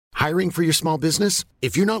Hiring for your small business?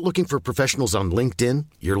 If you're not looking for professionals on LinkedIn,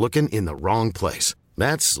 you're looking in the wrong place.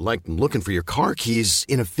 That's like looking for your car keys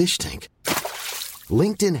in a fish tank.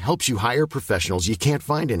 LinkedIn helps you hire professionals you can't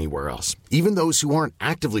find anywhere else, even those who aren't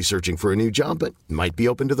actively searching for a new job but might be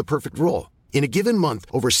open to the perfect role. In a given month,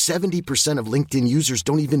 over 70% of LinkedIn users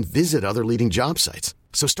don't even visit other leading job sites.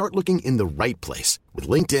 So start looking in the right place. With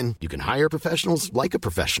LinkedIn, you can hire professionals like a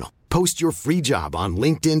professional. Post your free job on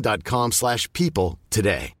linkedin.com/people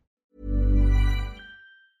today.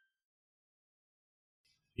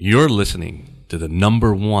 You're listening to the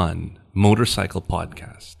 #1 motorcycle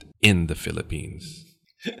podcast in the Philippines.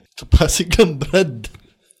 Sa Pasig lang, Brad.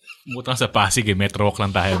 Butang sa Pasig eh. Metro walk lang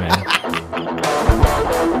tayo, man.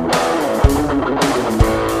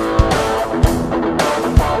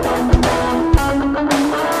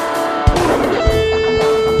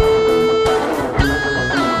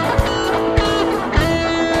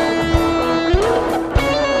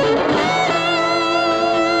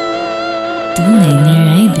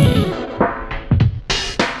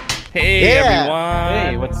 Hey everyone!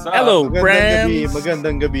 Hey, what's up? Hello, Magandang friends! gabi,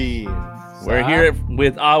 magandang gabi. We're here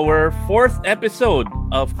with our 4th episode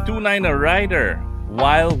of 29 a Rider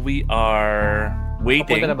while we are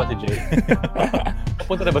waiting. Papunta na ba si Jay?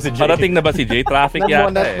 Papunta na ba si Jay? Parating na ba si Jay? Traffic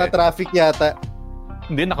yata eh. Na-traffic yata.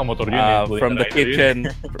 Hindi, nakamotor yun. From the kitchen.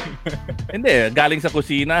 Hindi, galing sa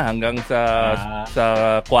kusina hanggang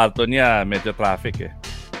sa kwarto niya, medyo traffic eh.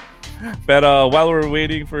 Pero while we're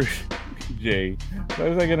waiting for Jay, what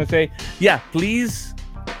was I gonna say? Yeah, please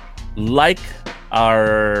like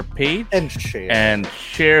our page And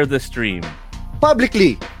share the stream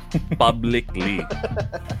publicly. Public. Do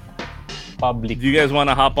you guys want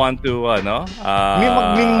to hop on to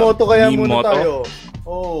Mag-ming moto kaya muna moto? tayo.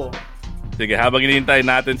 Oh. Sige, habang hinihintay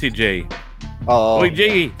natin si Jay. Oo. Oy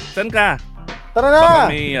Jay, saan ka? Tara na. Baka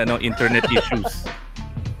may internet issues.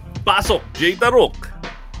 Pasok, Jay Taruc.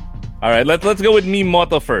 All right, let's go with meme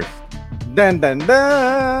motto first. Dan.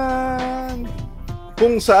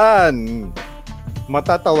 Kung saan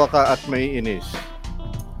matatawa ka at may inis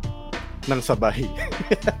ng sabay.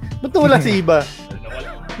 Ba't wala si Iba?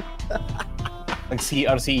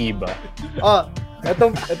 Nag-CR si Iba.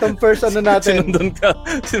 Etong first ano natin.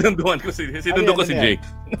 Sinunduan ko si Jay.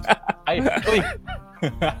 Ay, uy.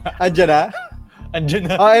 Andyan na? Andyan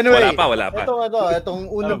na. Anyway, Wala pa. Itong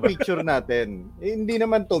unang picture natin. Hindi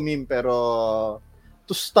naman to meme, pero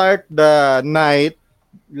to start the night,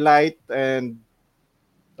 light and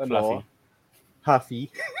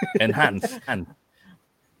huffy. Enhance.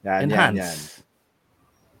 Yan. Enhance.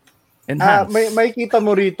 May kita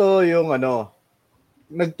mo rito yung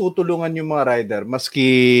nagtutulungan yung mga rider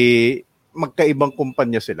maski magkaibang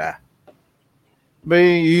kumpanya sila.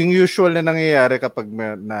 Yung usual na nangyayari kapag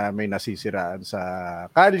may nasisiraan sa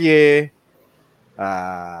kalye,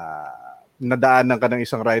 nadaanan ka ng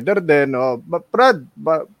isang rider din, Brad,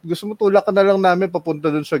 gusto mo tulak ka na lang namin papunta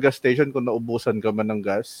dun sa gas station kung naubusan ka man ng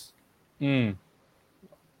gas?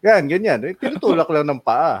 Yan, ganyan. Tinutulak lang ng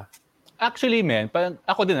paa. Actually, man,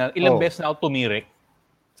 ako din ilang beses na ako tumirik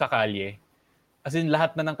sa kalye. As in,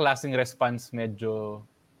 lahat na ng klaseng response medyo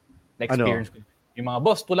na-experience ko. Yung mga,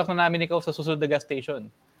 boss, tulak na namin ikaw sa susunod na gas station.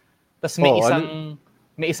 Tapos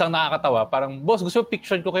may isang nakakatawa, parang, boss, gusto mo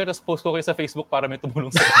picture ko kayo, tapos post ko kayo sa Facebook para may tumulong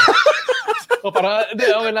sa akin. O parang,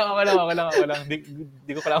 okay lang.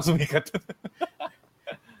 Di ko kailangan sumikat.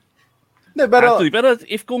 Pero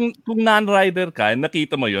if kung non-rider ka,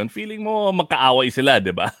 nakita mo yon, feeling mo magkaaway sila,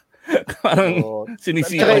 di ba? Parang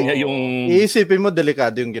sinisipa niya yung... Iisipin mo,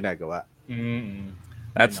 delikado yung ginagawa.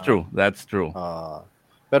 That's true.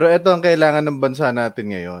 Pero ito ang kailangan ng bansa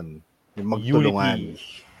natin ngayon, yung magtulungan.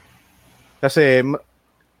 Unity. Kasi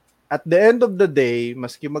at the end of the day,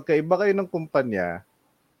 maski magkaiba kayo ng kumpanya,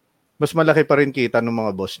 mas malaki pa rin kita ng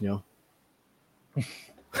mga boss nyo.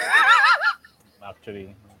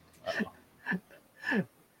 Actually.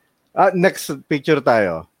 Next picture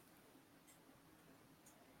tayo.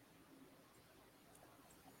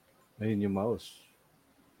 Ayun yung mouse.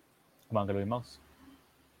 Kumagalaw yung mouse.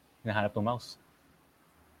 Hinahanap ng mouse.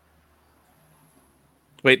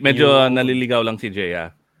 Wait, medyo naliligaw lang si Jay,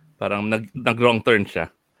 Parang nag-wrong turn siya.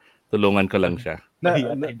 Tulungan ko lang siya.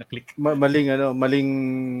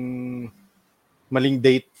 Maling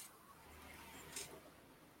date.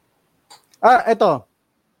 Eto.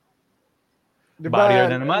 Diba, barrier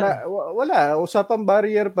na naman. Wala, usapang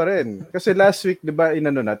barrier pa rin. Kasi last week, diba,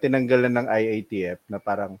 tinanggal na ng IATF na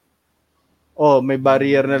parang, may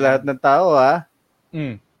barrier na lahat ng tao,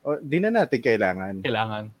 di na natin kailangan.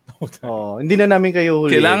 Hindi na namin kayo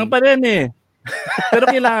huliin. Kailangan pa rin eh. Pero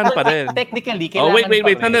kailangan pa rin. Technically, kailangan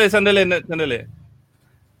wait. Sandali.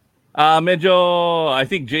 Medyo, I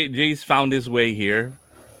think Jay's found his way here.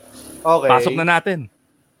 Okay. Pasok na natin.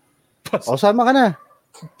 Sama ka na.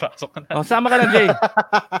 Pasok ka na. Sama ka na, Jay.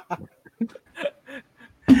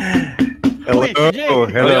 Hello.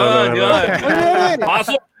 Hello.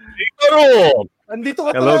 Pasok. Taruc. Andito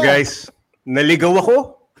ka Hello, pala. guys. Naligaw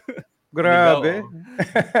ako. Grabe.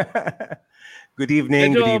 Good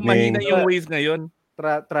evening, Medyo good evening. mahina yung ways ngayon.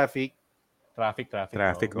 Traffic.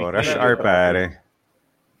 Traffic o rush hour, pare.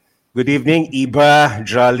 Good evening, Iba,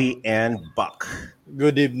 Jolly, and Buck.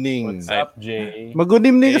 Good evening. What's up, Jay? Mag-good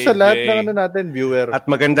evening ka sa lahat Jay. ng ano natin, viewer. At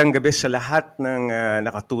magandang gabi sa lahat ng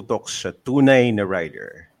nakatutok sa Tunay na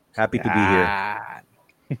Rider. Happy to be here.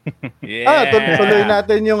 Yeah. Tuloy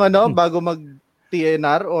natin yung bago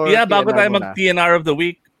mag-TNR or bago TNR tayo muna? mag-TNR of the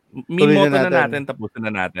week. Tuloy Mimoto na na natin, tapusin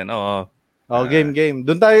na natin. Oo. Game.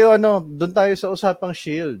 Doon tayo sa usapang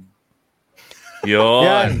Shield. Yun.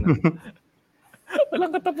 Yan.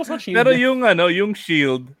 Walang katapos ang Shield. Pero yung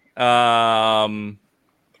Shield,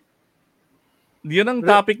 yun ang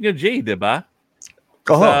topic nyo, Jay, di ba?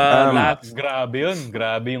 Grabe yun.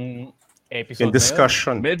 Grabe yung episode In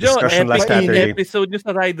discussion. Medyo discussion last epic yung Saturday. episode nyo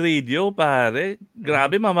sa Ride Radio, pare.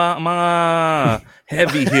 Grabe, mga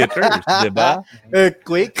heavy hitters, di ba?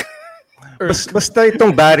 Earthquake. Basta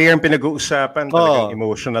itong barrier ang pinag-uusapan, talagang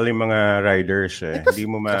emotional yung mga riders. Hindi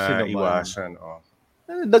mo maiwasan.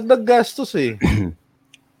 Dagdag gastos eh.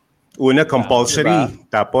 Una, compulsory.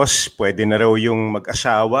 Tapos, pwede na raw yung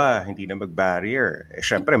mag-asawa, hindi na mag-barrier.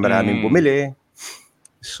 Syempre, maraming bumili.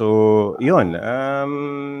 So, yun.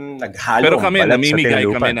 Naghalo. Pero kami, namimigay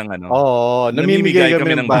kami ng namimigay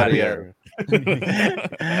kami ng barrier.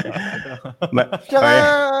 Tsaka,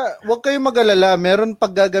 huwag kayong mag-alala. Meron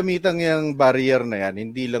paggagamitang yung barrier na yan,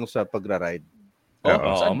 hindi lang sa pagra-ride.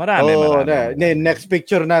 Marami. Next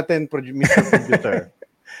picture natin, Mr. Producer.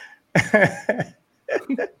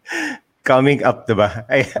 Coming up, diba?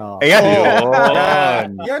 Ayan.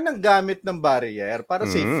 Yan ang gamit ng barrier para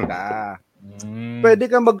safe na. Pwede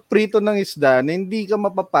kang magprito ng isda na hindi ka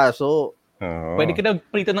mapapaso. Pwede ka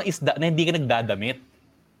nagprito ng isda na hindi ka nagdadamit.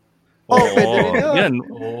 Pwede rin yun. Yan.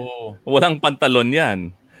 Walang pantalon yan.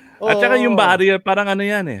 At saka yung barrier, parang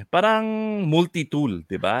parang multi-tool,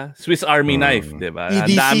 di ba? Swiss Army knife, di ba? Ang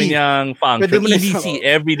EDC. dami niyang function. Pwede mo EDC,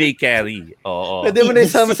 everyday carry. Oo. Pwede mo na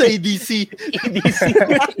isama sa EDC.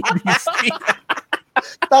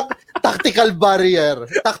 Tactical barrier.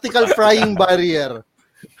 Tactical frying barrier.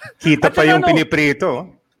 Kita pa yung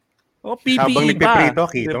piniprito. PPE Habang nagpiprito,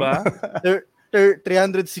 pa. kita. Diba?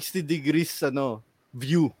 360 degrees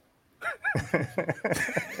view.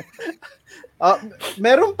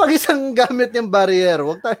 Meron pag isang gamit yung barrier.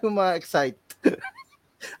 Huwag tayo ma-excite.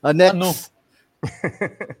 Next.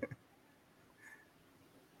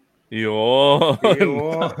 Yun.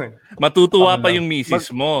 Matutuwa pa yung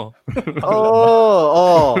misis mo.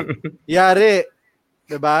 Yari.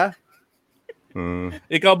 Diba?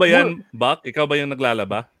 Ikaw ba yan, Buck? Ikaw ba yung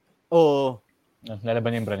naglalaba? Oo.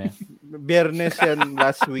 Lalaban yung bra niya. Biyernes yan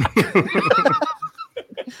last week.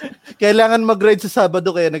 Kailangan mag-ride sa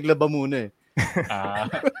Sabado kaya naglaba muna eh.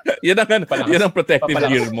 Yan ang protective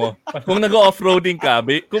gear mo. Kung nag-off-roading ka,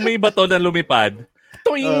 kung may bato na lumipad,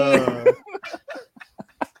 toing!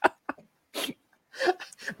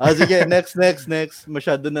 Sige, next.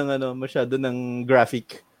 Masyado ng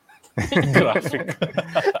graphic.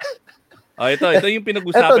 Ito yung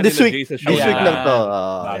pinag-usapan nila Jay sa show. This week lang to.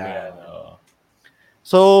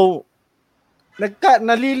 So,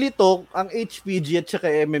 nalilito ang HPG at saka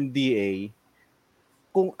MMDA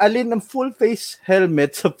kung alin ang full face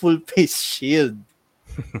helmet sa full face shield.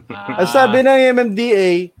 Ang sabi ng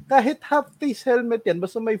MMDA, kahit half face helmet yan,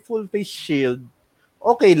 basta may full face shield,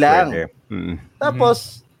 okay lang.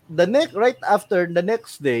 Tapos, right after, the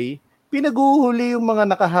next day, pinaguhuli yung mga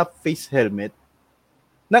naka half face helmet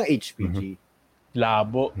ng HPG.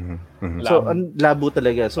 Labo. So, labo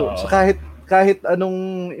talaga. So kahit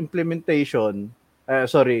anong implementation,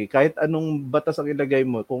 kahit anong batas ang ilagay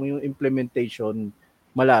mo, kung yung implementation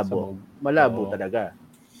malabo talaga.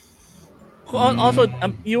 Also,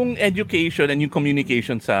 yung education and yung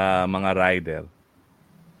communication sa mga rider,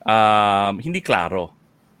 hindi klaro.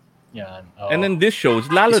 Yan. And then this shows,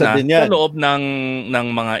 lalo Isa na sa loob ng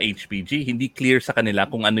mga HPG, hindi clear sa kanila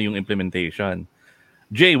kung ano yung implementation.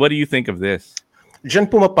 Jay, what do you think of this?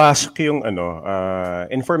 Diyan pumapasok yung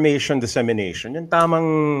information dissemination, yung tamang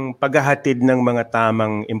paghahatid ng mga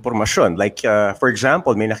tamang impormasyon. Like, for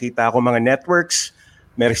example, may nakita ako mga networks,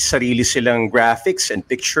 may sarili silang graphics and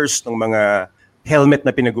pictures ng mga helmet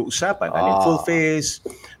na pinag-uusapan. Ano yung full face,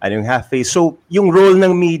 ano yung half face. So, yung role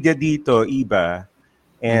ng media dito, iba,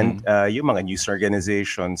 and yung mga news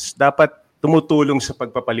organizations, dapat tumutulong sa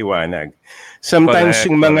pagpapaliwanag. Sometimes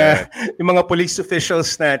yung mga police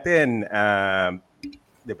officials natin,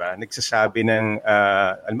 'di ba, nagsasabi ng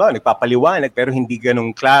nagpapaliwanag pero hindi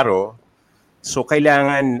ganun klaro. So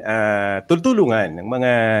kailangan tulungan ng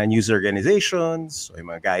mga news organizations o yung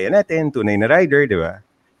mga gaya natin, Tunay na Rider, 'di ba?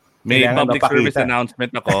 May public service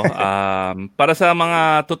announcement ako. Para sa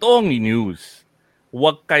mga totoong news,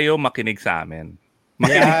 huwag kayo makinig sa amin.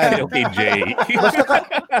 Makinig kayo kay Jay.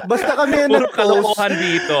 Basta kami puro kalokohan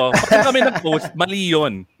dito. Pag kami nag-post, mali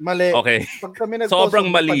yun. Mali. Okay. Pag kami nag-post,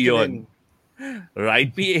 sobrang mali yun.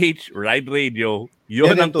 Ride PH, Ride Radio,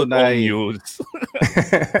 yun ang totoong news.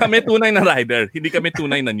 Kami tunay na rider, hindi kami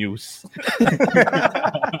tunay na news.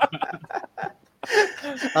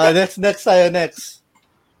 Next tayo, next.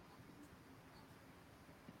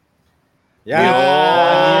 Yan!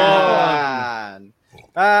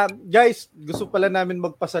 Guys, gusto pala namin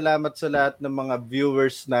magpasalamat sa lahat ng mga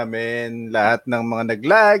viewers namin, lahat ng mga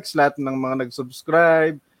nag-likes, lahat ng mga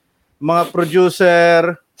nag-subscribe, mga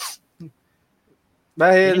producer.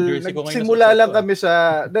 Dahil nagsimula lang kami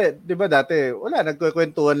sa, di ba dati, wala,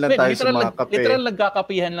 nagkukwentuhan lang tayo sa mga kape. Literal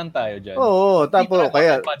nagkakapihan lang tayo dyan. Oo, tapos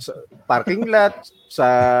kaya sa parking lot, sa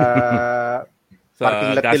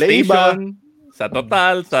parking lot nila iba. Sa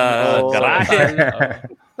Total, sa garahe.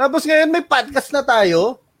 Tapos ngayon may podcast na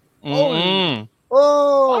tayo.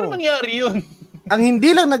 Paano nangyari yun? Ang hindi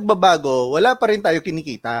lang nagbabago, wala pa rin tayo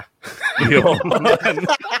kinikita. Yun.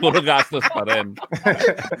 Puro gastos pa rin.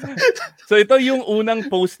 So ito yung unang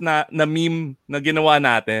post na meme na ginawa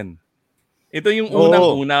natin. Ito yung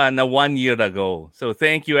unang-una na 1 year ago. So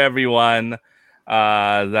thank you everyone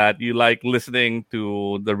that you like listening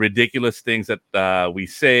to the ridiculous things that we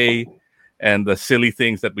say and the silly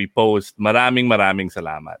things that we post. Maraming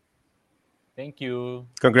salamat. Thank you.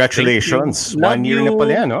 Congratulations. Thank you. 1 year na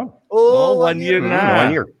pala yan, no? 1 year na.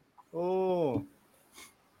 1 year.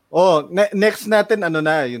 Next natin,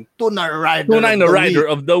 yung Tunay na Rider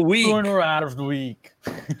of the Week. Tunay na Rider of the Week.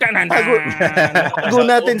 Tago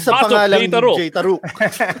natin sa pangalang J. Taruc.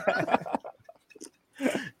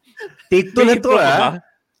 Take 2 na to, ha?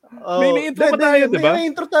 May intro pa tayo, di ba? May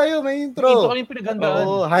intro tayo. May intro kami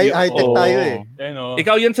pinaghandaan. High-tech tayo eh.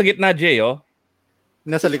 Ikaw yan sa gitna, Jay, oh.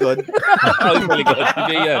 Nasa likod? Nasa likod.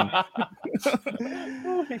 Jay yan.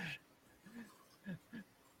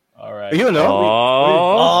 Alright. Ayun, no?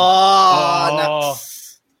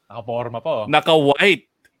 Nakaporma po. Naka-white.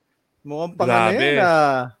 Mukhang pangano yan,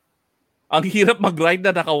 Ang hirap mag-ride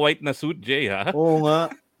na naka-white na suit, Jay, ha? Oo nga.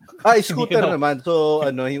 Scooter naman. So,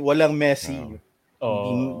 walang messy.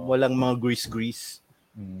 Walang mga grease.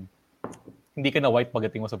 Hindi ka na white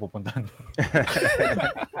pagdating mo sa pupuntahan.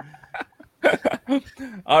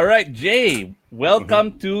 All right, Jay,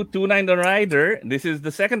 welcome to Tunay na Rider. This is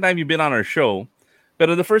the second time you've been on our show.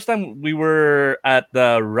 Pero the first time we were at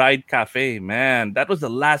the Ride Cafe, man, that was the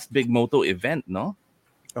last big moto event, no?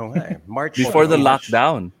 Okay. March. Before the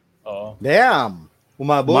lockdown. Damn!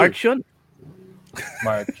 Umabol. March yun?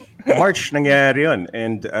 March nangyari yun.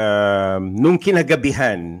 And nung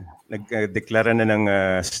kinagabihan, nagdeklara na ng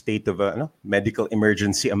state of medical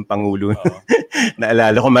emergency ang Pangulo.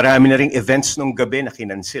 Naalala ko, marami na ring events nung gabi na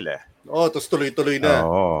kinansila. Tapos tuloy-tuloy na.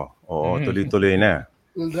 Tuloy-tuloy na.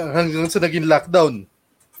 Hanggang sa naging lockdown.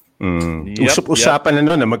 Usap-usapan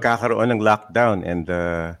na magkakaroon ng lockdown. And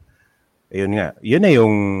ayun nga, yun na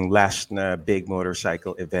yung last na big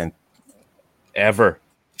motorcycle event. Ever.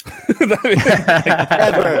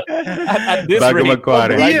 Ever. At this rate,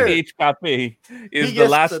 Ride PH Cafe is the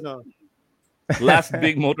last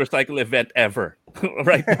big motorcycle event ever.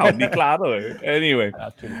 Right now, di klaro eh. Anyway,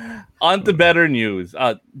 on to better news.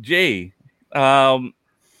 Jay,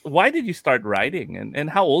 why did you start riding and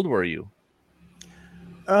how old were you?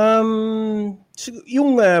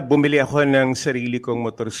 Yung bumili ako ng sarili kong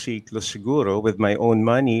motorsiklo siguro with my own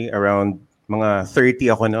money around mga 30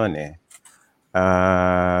 ako noon eh.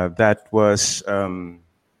 That was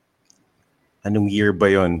anong year ba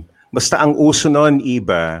yon? Basta ang uso noon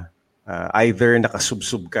iba, either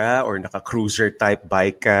nakasubsub ka or naka-cruiser type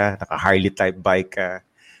bike ka, naka-Harley type bike ka.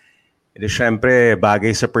 E syempre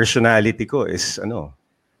bagay sa personality ko is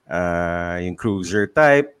yung cruiser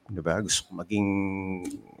type, 'di ba? Gusto ko maging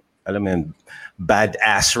alam mo yun,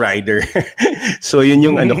 badass rider. So yun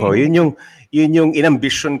yung yun yung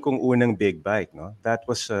inambition kong unang big bike, no? That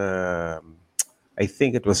was I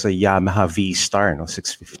think it was a Yamaha V-Star,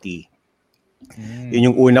 650.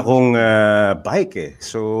 Yun yung una kong bike eh.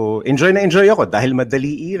 So, enjoy ako dahil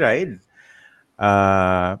madali i-ride.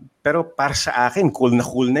 Pero para sa akin, cool na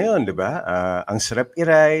yun, di ba? Ang sarap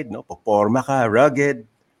i-ride, no? Paporma ka, rugged,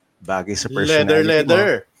 bagay sa personality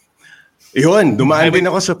leather. Yun, dumaan din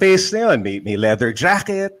ako sa phase na yun. May leather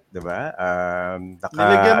jacket, di ba?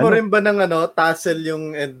 Nilagyan mo rin ba ng tassel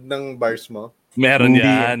yung end ng bars mo? Meron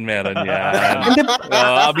yan.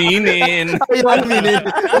 Aminin.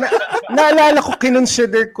 Naalala ko,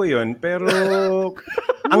 kinonsider ko yun, pero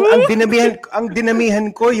ang dinamihan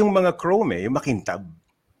ko yung mga chrome yung makintab.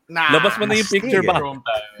 Labas mo na yung picture ba?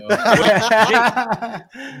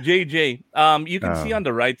 JJ, you can see on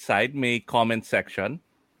the right side, may comment section.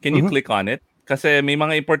 Can you click on it? Kasi may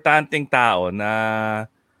mga importanteng tao na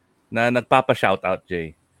nagpapa-shoutout,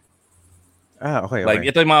 Jay. Okay. Like,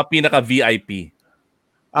 ito yung mga pinaka-VIP.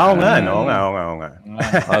 Oo nga.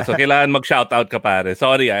 So, kailangan mag-shoutout ka, pare.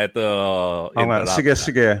 Sorry, ito.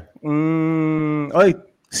 Sige.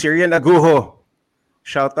 Syrian Aguho.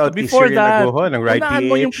 Shoutout kay Syrian Aguho ng Ride PH.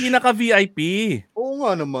 Mo yung pinaka-VIP. Oo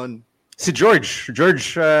nga naman. Si George.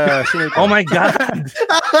 Oh my God.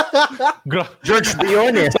 George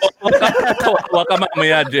Diones. Tawa ka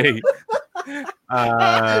mamaya, Jay.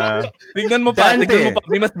 Tignan mo pa.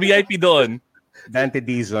 May mas VIP doon. Dante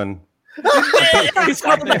Dizon.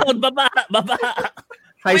 Baba.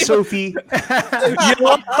 Hi, Sophie.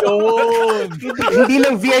 Yun. Hindi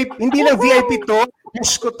lang VIP to.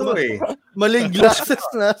 Gusto ko to Maling glasses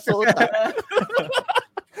na sota.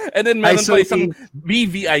 And then meron pa isang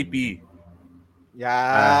VVIP.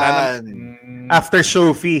 Yan. After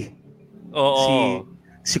Sophie. Oo.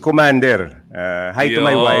 Si Commander. Hi to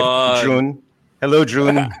my wife, June. Hello,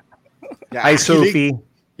 June. Hi, Sophie.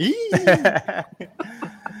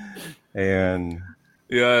 Ayan.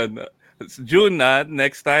 Yan. June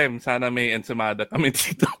next time, sana may ensamada kami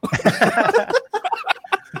dito.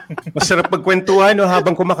 Masarap magkwentuhan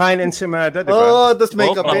habang kumakain ensamada, di ba? Tapos may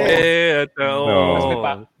kape.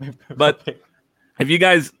 But if you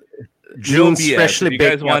guys freshly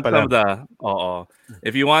baked want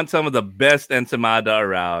if you want some of the best ensamada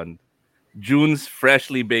around, June's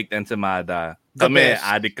freshly baked ensamada.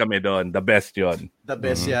 Addict kami doon. The best yon. The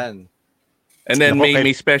best yan. And then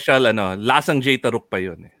may special lasang J Taruc pa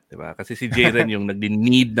yun diba? Kasi si J rin yung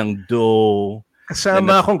nagdi-need ng dough.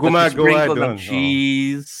 Kasama akong gumagawa doon. Ng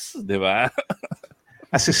cheese, diba?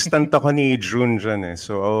 Assistant ako ni June dyan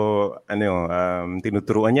So,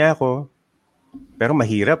 tinuturuan niya ako. Pero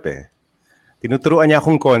mahirap Tinuturuan niya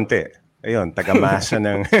akong konti. Ayun, tagamasa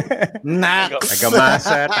ng...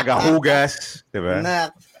 tagamasa, tagahugas. Diba?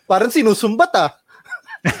 Parang sinusumbat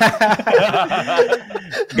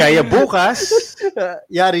Gaya bukas.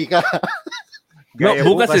 Yari ka.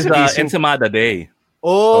 Bukas is ensamada day.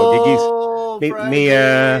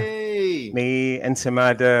 May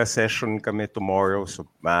ensamada session kami tomorrow. So,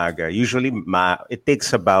 maaga. Usually, it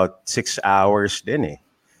takes about 6 hours din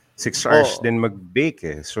 6 hours din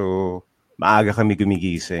mag-bake So, maaga kami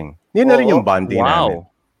gumigising. Yun na rin yung bonding namin.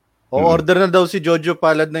 Order na daw si Jojo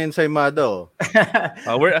Palad na ensaymada.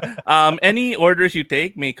 Any orders you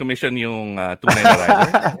take, may commission yung Tunay na Rider.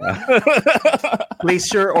 Place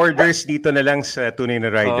your orders dito na lang sa Tunay na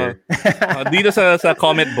Rider. Dito sa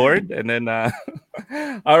comment board. And then,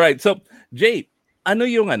 all right. So, Jay, ano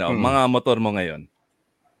yung mga motor mo ngayon?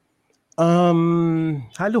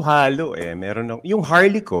 Halo-halo Meron yung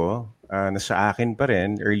Harley ko, nasa akin pa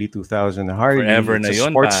rin, early 2000 Harley. Forever na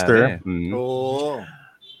yun, Sportster. pare.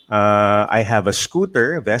 I have a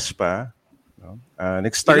scooter, Vespa.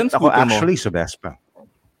 Nag-start ako actually sa Vespa.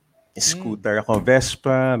 Scooter ako,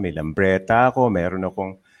 Vespa. May Lambretta ako. Meron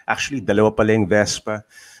akong, actually, 2 pala yung Vespa.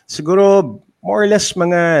 Siguro, more or less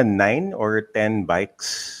mga 9 or 10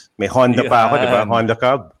 bikes. May Honda pa ako, di ba? Honda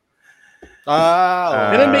Cub.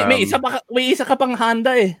 Pero may isa ka pang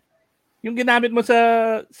Honda Yung ginamit mo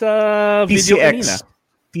sa video kanina.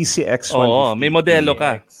 PCX 150. Oo, may modelo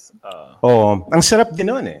ka. Ang sarap din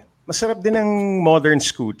nun Masarap din ang modern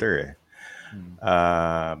scooter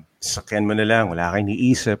sakyan mo na lang, wala kang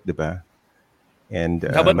iniisip, di ba? And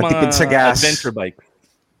matipid sa gas.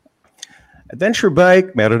 Adventure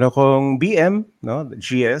bike, meron akong BM,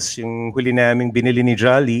 GS, yung huli naming binili ni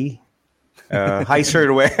Jolly. Hi, Sir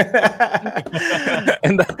Ruel.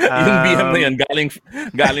 And yung BM na yan,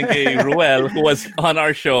 galing kay Ruel, who was on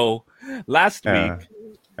our show last week.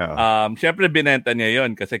 Siyempre binenta niya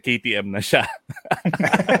yon kasi KTM na siya.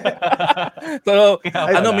 So,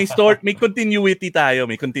 may continuity tayo,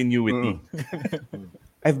 may continuity.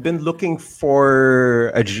 I've been looking for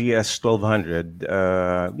a GS 1200,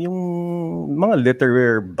 yung mga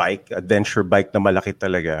literal bike, adventure bike na malaki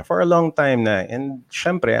talaga for a long time na. And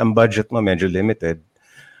syempre, ang budget mo medyo limited.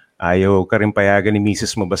 Ayaw ka rin payagan ni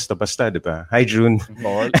misis mo basta-basta, di ba? Hi, June.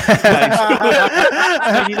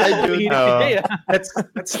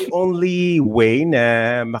 That's the only way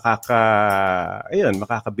na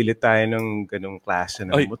makakabili tayo ng ganung klase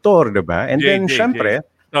ng motor, diba? And then, syempre,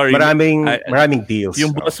 maraming deals.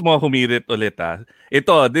 Yung boss mo humirit ulit,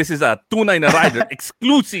 this is a Tunay na Rider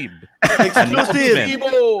exclusive. Exclusive!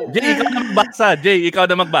 Jay, ikaw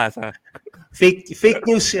na magbasa. Fake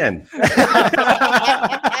news yan.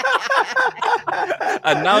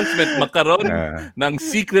 Announcement, magkaroon ng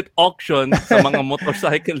secret auction sa mga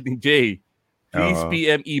motorcycle ni Jay. Please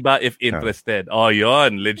PM IBA if interested.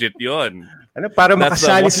 Yon. Legit yon. Para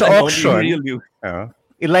makasali sa auction,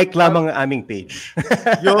 i-like lamang ang aming page.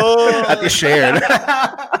 At i-share.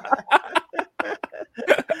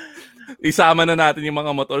 Isama na natin yung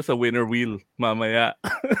mga motor sa winner wheel mamaya.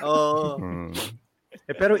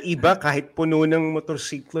 Pero iba, kahit puno ng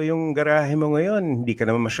motorsiklo yung garahe mo ngayon, hindi ka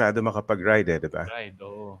naman masyado makapag-ride, diba?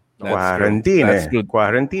 Quarantine.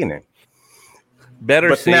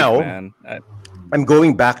 Better But safe, now, man. I'm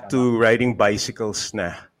going back to riding bicycles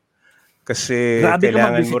na. Kasi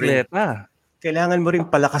kailangan mo rin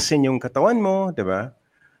palakasin yung katawan mo, diba?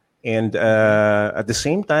 And at the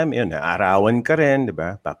same time, arawan ka rin,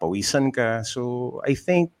 diba? Papawisan ka. So I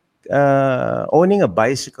think owning a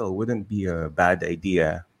bicycle wouldn't be a bad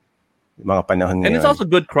idea. Mga panahon ngayon. And it's also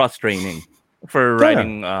good cross-training for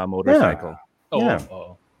riding motorcycle.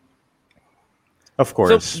 Of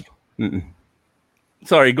course. So,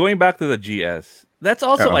 sorry, going back to the GS. That's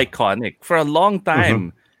also iconic. For a long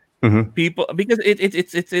time, people, because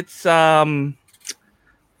it's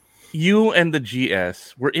you and the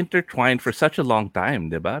GS were intertwined for such a long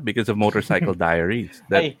time, diba? Because of Motorcycle Diaries.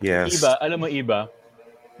 Yes. Alam mo,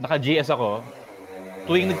 naka-GS ako,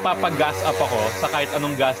 tuwing nagpapagas up ako sa kahit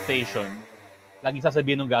anong gas station, lagi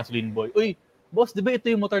sasabihin ng gasoline boy, "Uy, boss, di ba ito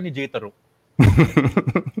yung motor ni Taruc?"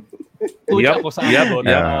 Tuwing ako sa abot,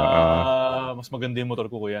 mas maganda yung motor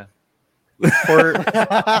ko, kuya.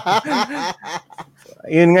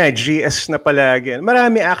 Yun nga, GS na palagi.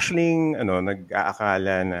 Marami actually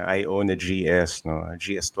nag-aakala na I own a GS,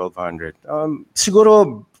 GS 1200.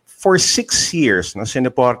 Siguro for 6 years,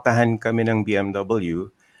 sinuportahan kami ng BMW.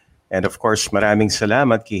 And of course, maraming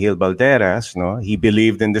salamat kay Gil Balderas. He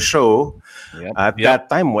believed in the show. At that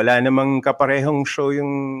time, wala namang kaparehong show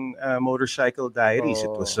yung Motorcycle Diaries.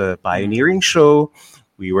 It was a pioneering show.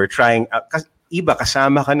 We were trying... Iba,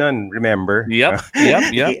 kasama ka nun, remember? Yep.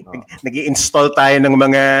 Nag-i-install tayo ng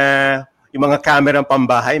yung mga camera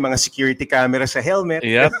pambahay, mga security camera sa helmet.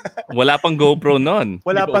 Yep. Wala pang GoPro nun.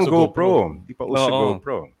 Wala pang GoPro. Di pa uso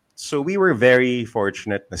GoPro. So we were very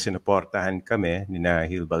fortunate na sinuportahan kami ni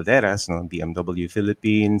Gil Balderas, BMW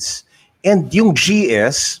Philippines. And yung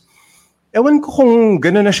GS, ewan ko kung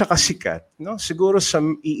gano'n na siya kasikat. Siguro sa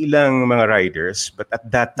ilang mga riders, but at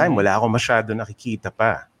that time, wala akong masyado nakikita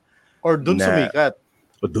pa. Or dun sumikat.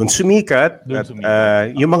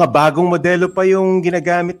 Yung mga bagong modelo pa yung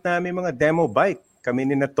ginagamit namin, mga demo bike. Kami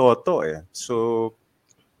ni na Toto. So,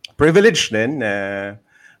 privilege din na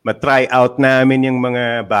matry out namin yung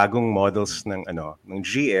mga bagong models ng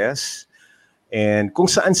GS. And kung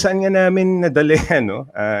saan-saan nga namin nadali,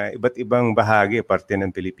 iba't ibang bahagi, parte ng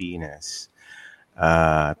Pilipinas.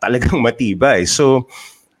 Talagang matibay. So,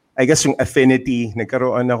 I guess yung affinity,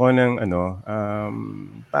 nagkaroon ako ng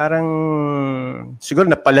parang siguro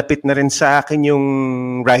napalapit na rin sa akin yung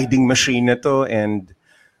riding machine na to, and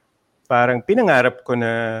parang pinangarap ko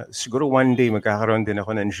na siguro one day magkakaroon din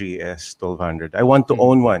ako ng GS 1200. I want to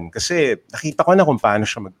own one kasi nakita ko na kung paano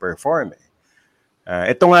siya mag-perform.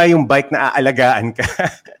 Ito nga yung bike na aalagaan ka.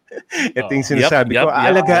 Ito yung sinasabi ko,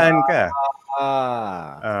 aalagaan ka.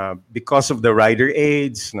 Because of the rider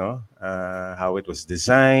aids, how it was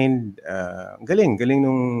designed. Galing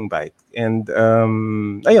nung bike. And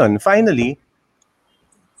ayun, finally,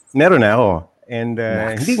 meron na ako. And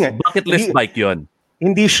bucket list bike yon.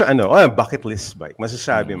 Hindi siya bucket list bike.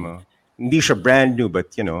 Masasabi mo. Hindi siya brand new, but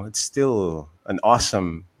it's still an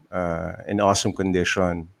awesome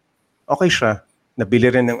condition. Okay siya.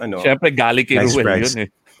 Nabili rin ng Siyempre galing kay nice Ruel price.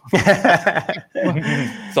 yun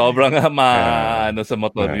Sobrang sa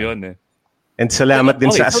motor yun And salamat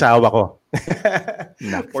din sa asawa ko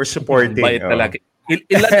for supporting. Bait talaga.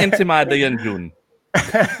 Ilan ensimada yan, June?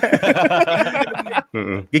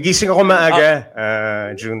 Gigising ako maaga,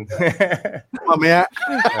 June. Mamaya.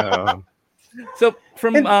 So,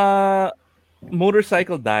 from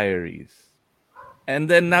Motorcycle Diaries, and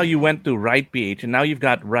then now you went to Ride PH, and now you've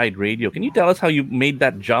got Ride Radio. Can you tell us how you made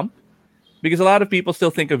that jump? Because a lot of people still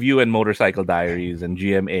think of you and Motorcycle Diaries and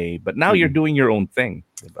GMA, but now you're doing your own thing.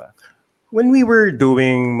 Diba? When we were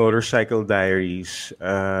doing Motorcycle Diaries,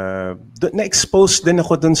 na-expose din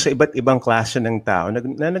ako dun sa iba't ibang klase ng tao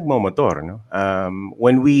na nagmomotor. No?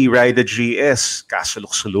 When we ride a GS,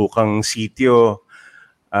 kasulok-sulukang sitio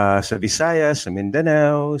sa Visayas, sa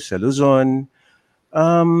Mindanao, sa Luzon,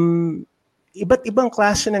 iba't ibang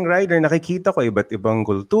klase ng rider nakikita ko, iba't ibang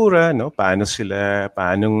kultura, no? Paano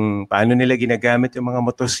nila ginagamit yung mga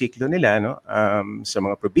motorsiklo nila, no? Sa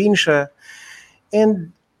mga probinsya.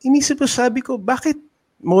 And inisip ko, sabi ko, bakit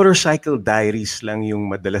Motorcycle Diaries lang yung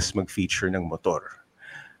madalas mag-feature ng motor?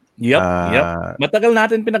 Yep. Matagal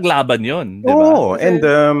natin pinaglaban yon, di ba? Oh, and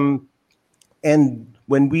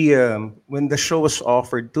when the show was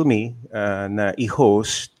offered to me na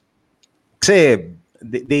i-host, kasi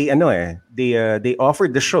they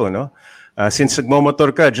offered the show, no? Since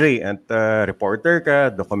nagmomotor ka, Jay, at reporter ka,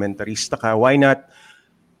 documentarista ka, why not?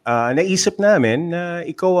 Naisip namin na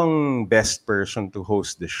ikaw ang best person to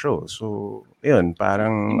host the show. So, yun,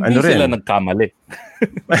 parang hindi sila nagkamali.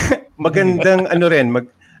 Magandang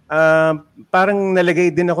parang nalagay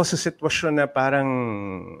din ako sa sitwasyon na parang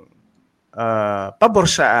pabor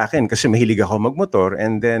sa akin kasi mahilig ako magmotor,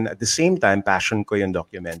 and then at the same time, passion ko yung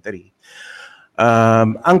documentary.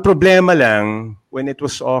 Ang problema lang, when it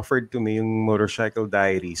was offered to me, yung Motorcycle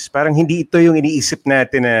Diaries, parang hindi ito yung iniisip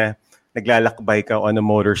natin na naglalakbay ka on a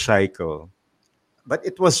motorcycle. But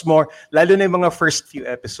it was more, lalo na yung mga first few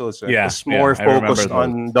episodes, it was more focused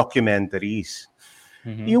on documentaries.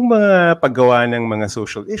 Mm-hmm. Yung mga paggawa ng mga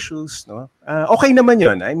social issues, no? Okay naman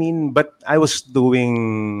yun. I mean, but I was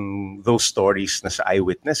doing those stories na sa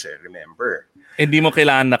Eyewitness, remember? Hindi mo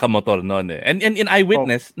kailangan nakamotor noon eh. And in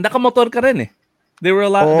Eyewitness, nakamotor ka rin eh. There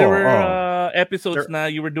were episodes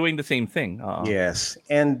na you were doing the same thing. Yes.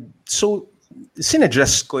 And so,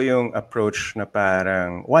 sinadjust ko yung approach na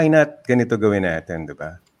parang, why not ganito gawin natin, di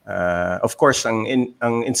ba? Of course, ang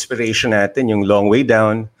inspiration natin, yung long way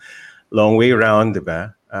down, long way round, di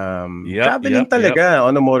ba? Traveling talaga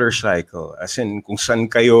on a motorcycle. As in, kung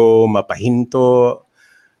saan kayo mapahinto,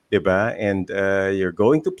 di ba? And you're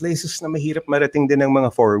going to places na mahirap marating din ng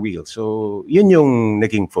mga four-wheel. So, yun yung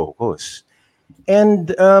naging focus.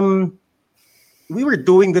 And we were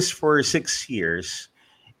doing this for 6 years.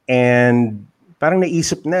 And parang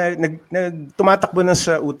naisip na, tumatakbo na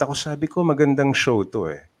sa utak ko, sabi ko, magandang show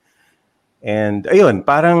to eh. And ayun,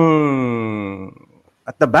 parang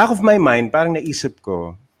at the back of my mind, parang naisip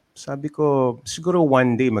ko, sabi ko, siguro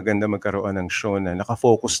one day maganda magkaroon ng show na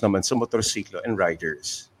nakafocus naman sa motorsiklo and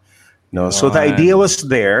riders. No? So the idea was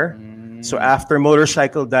there. So after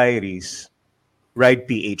Motorcycle Diaries, Ride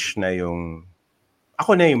PH na yung,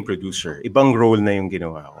 ako na yung producer. Ibang role na yung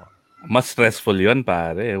ginawa ko. Mas stressful yun,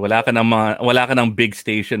 pare. Wala ka ng big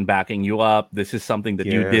station backing you up. This is something that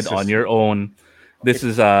you did on your own. It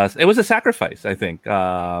was a sacrifice, I think.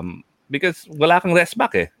 Because wala kang rest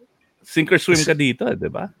back eh. Sink or swim ka dito, di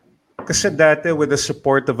ba? Kasi dati with the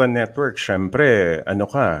support of a network, syempre,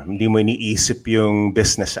 hindi mo iniisip yung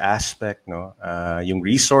business aspect, no? Yung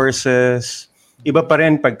resources. Iba pa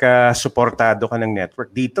rin pagka supportado ka ng network.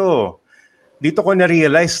 Dito ko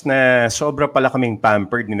na-realize na sobra pala kaming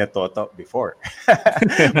pampered ni Toto before.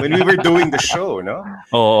 When we were doing the show, no?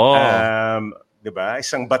 Oo. Diba?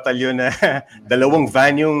 Isang batalyon na 2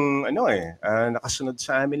 van yung nakasunod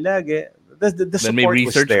sa amin lagi. The support was there. May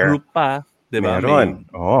research group pa. Diba? Meron.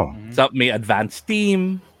 May advanced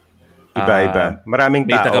team. Iba-iba. Maraming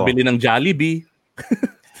tao. May tagabili ng Jollibee.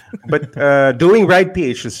 But doing Ride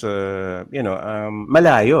PH is,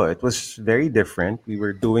 malayo. It was very different. We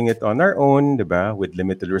were doing it on our own, diba? With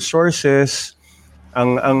limited resources.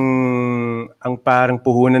 Ang parang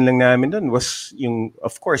puhunan lang namin doon was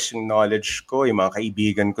of course, yung knowledge ko, yung mga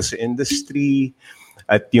kaibigan ko sa industry,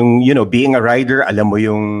 at yung, being a rider, alam mo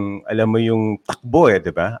yung takbo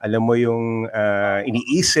diba? Alam mo yung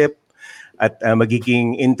iniisip at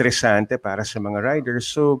magiging interesante para sa mga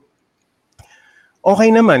riders. So, okay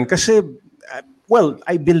naman kasi,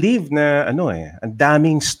 I believe na ang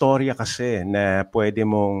daming storya kasi na pwede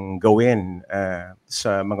mong gawin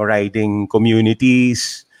sa mga riding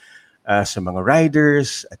communities, sa mga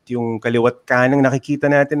riders, at yung kaliwat kanang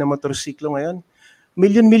nakikita natin ng motorsiklo ngayon,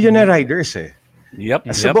 milyon-milyon na riders eh.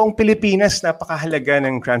 Yep. Sa buong Pilipinas, napakahalaga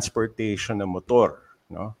ng transportation ng motor,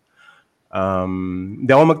 no?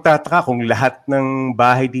 Hindi ako magtataka kung lahat ng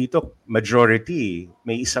bahay dito, majority,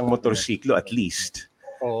 may isang motorsiklo at least.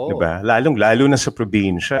 Diba? Lalo na sa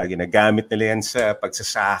probinsya, ginagamit nila yan sa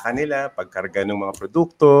pagsasaka nila, pagkarga ng mga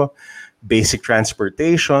produkto, basic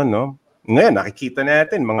transportation, no? Ngayon, nakikita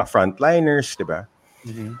natin mga frontliners, diba?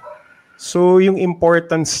 Mm-hmm. So, yung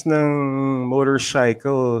importance ng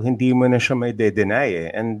motorcycle, hindi mo na siya may de-deny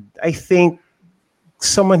eh. And I think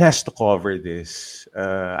someone has to cover this.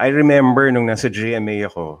 I remember nung nasa GMA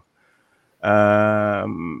ako,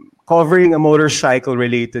 covering a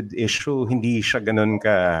motorcycle-related issue, hindi siya ganun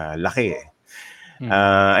kalaki.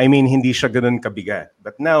 I mean, hindi siya ganun kabigat.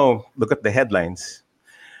 But now, look at the headlines.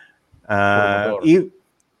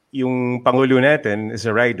 Yung Pangulo natin is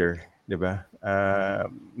a rider, di ba?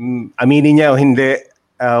 Aminin niya o hindi,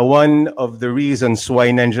 one of the reasons why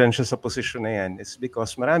nandyan siya sa posisyon na yan is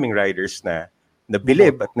because maraming riders na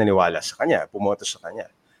nabilib at naniwala sa kanya, pumoto sa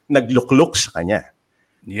kanya, naglukluk sa kanya.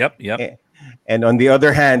 Yep. And on the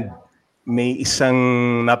other hand, may isang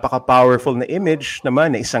napaka-powerful na image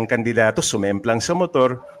naman na isang kandidato sumemplang sa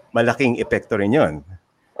motor, malaking epekto rin yun.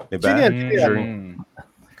 Diba?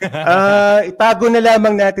 Itago na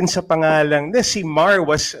lamang natin sa pangalang si Mar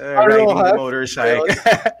was riding the motorcycle.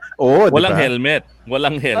 Oo, Walang diba? helmet.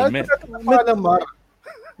 Walang helmet.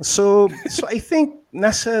 So I think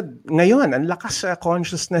ngayon ang lakas sa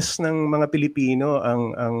consciousness ng mga Pilipino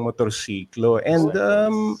ang motorsiklo. And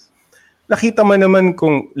nakita mo naman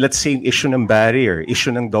kung, let's say, issue ng barrier,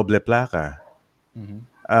 issue ng doble plaka.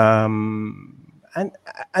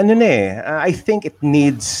 I think it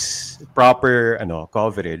needs proper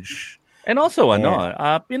coverage. And also,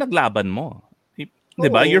 pinaglaban mo.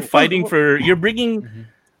 Diba? You're bringing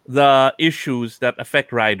the issues that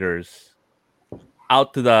affect riders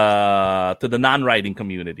out to the non-riding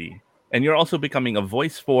community. And you're also becoming a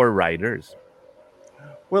voice for riders.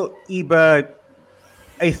 Well, Iba,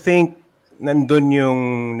 I think nandun yung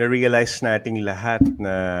na-realize nating lahat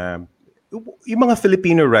na yung mga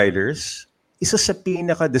Filipino riders, isa sa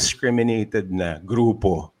pinaka-discriminated na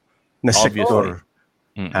grupo na sektor.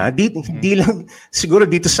 Di lang, siguro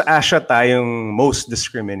dito sa Asia tayong most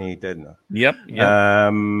discriminated. No? Yep.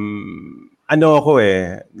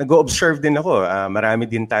 Nag-observe din ako. Marami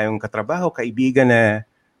din tayong katrabaho, kaibigan na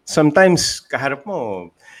sometimes kaharap mo,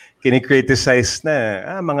 kini-criticize na,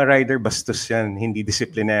 mga rider bastos yan, hindi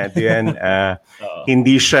disiplinado yan,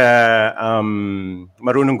 hindi siya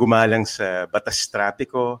marunong gumalang sa batas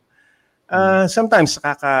trapiko. Sometimes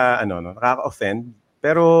nakaka-offend,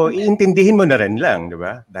 pero iintindihin mo na rin lang, di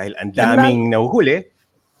ba? Dahil ang daming nahuhuli.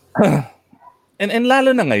 And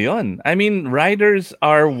lalo na ngayon, I mean, riders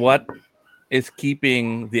are what is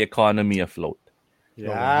keeping the economy afloat.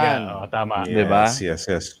 Tama. Diba? Yes.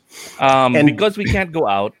 And because we can't go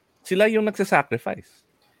out, sila yung nagsasacrifice.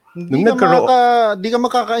 Hindi ka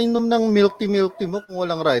makakainom ng milk tea mo kung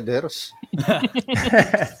walang riders.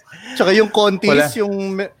 Tsaka yung contis,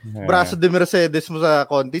 yung braso de Mercedes mo sa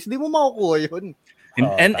contis, hindi mo makukuha yun.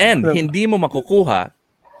 And hindi mo makukuha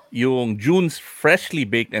yung June's freshly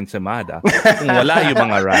baked ensaymada kung wala yung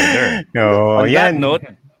mga rider. On that note,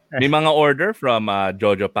 may mga order from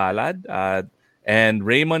Jojo Palad and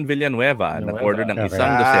Raymond Villanueva. Nag-order ng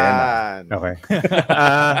isang dosena. Okay.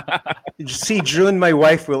 Si June, my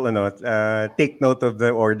wife will take note of the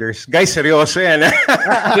orders. Guys, seryoso yan.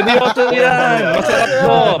 Seryoso yan. Masarap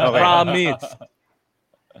to. Promise.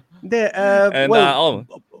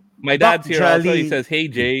 My dad's here also. He says, "Hey,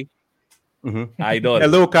 Jay." Idol.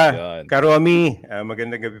 Hello Karomi.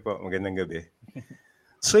 Magandang gabi po. Magandang gabi.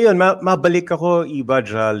 So yun, mabalik ako, Iba,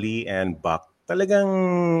 Jolly, and Buck. Talagang,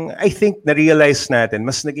 I think, na-realize natin,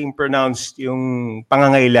 mas naging pronounced yung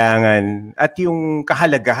pangangailangan at yung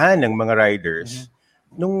kahalagahan ng mga riders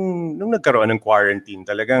nung nagkaroon ng quarantine.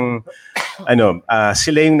 Talagang,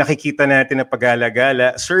 sila yung nakikita natin na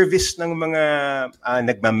pag-alagala. Service ng mga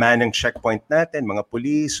nagmaman ng checkpoint natin, mga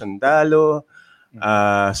pulis, sundalo,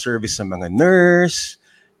 service ng mga nurse,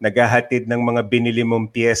 naghahatid ng mga binili mong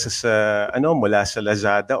piyesa sa, mula sa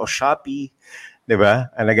Lazada o Shopee. Diba?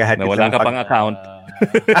 Na wala ka pang account.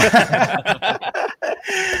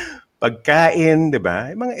 Pagkain, diba?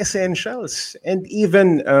 Mga essentials. And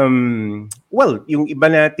even, yung iba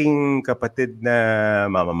nating kapatid na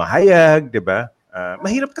mamamahayag, diba?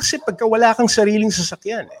 Mahirap kasi pagka wala kang sariling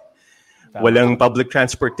sasakyan. Walang public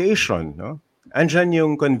transportation, no? Andyan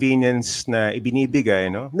yung convenience na ibinibigay,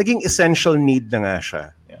 no? Naging essential need na nga siya.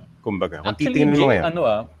 Kumbaga, kung titingnan mo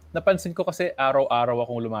ngayon. Napansin ko kasi araw-araw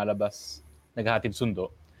akong lumalabas, naghahatid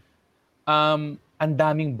sundo. Ang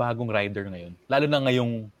daming bagong rider ngayon. Lalo na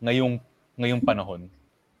ngayong panahon.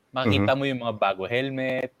 Makita mo yung mga bago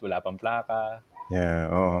helmet, wala pang plaka. Yeah,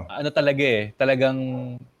 oo. Talagang,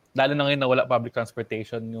 lalo na ngayon na wala public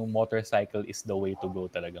transportation, yung motorcycle is the way to go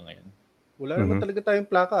talaga ngayon. Wala naman talaga tayong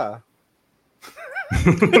plaka.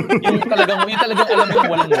 yung talagang alam mo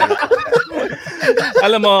yung walang-wala.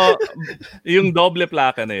 Alam mo, yung doble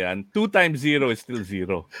plaka na yan, 2 times 0 is still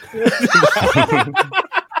 0.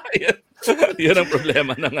 Yun ang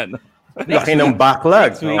problema ng Laki ng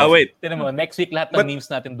backlog. Wait. Next week lahat ng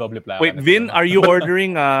memes natin double plaka. Wait, Vin, are you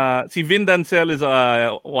ordering si Vin Dancel is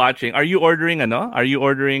watching. Are you ordering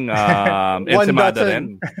ensimada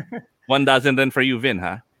rin? 1 dozen then for you, Vin,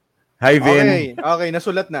 ha? Hi, Vin. Okay,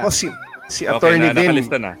 nasulat na. Si Attorney Vin.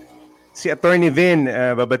 Nakalista na. Si Attorney Vin,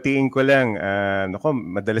 babatiin ko lang.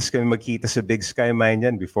 Madalas kami magkita sa Big Sky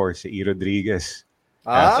Mine yan before, si E. Rodriguez.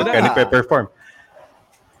 So nagpe-perform.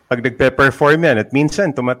 Pag nagpe-perform yan, at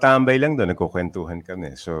minsan tumatambay lang doon, nagkukwentuhan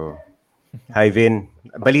kami. So, hi Vin.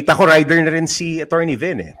 Balita ko, rider na rin si Attorney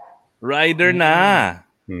Vin eh. Rider na.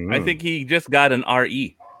 I think he just got an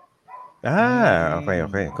RE.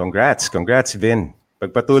 Okay. Congrats, Vin.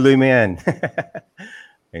 Pagpatuloy mo yan.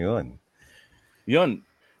 Ayun. Yun.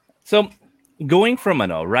 So, going from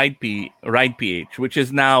Ride PH, which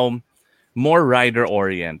is now more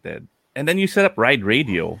rider-oriented, and then you set up Ride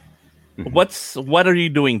Radio. What are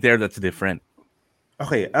you doing there that's different?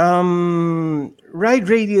 Okay, Ride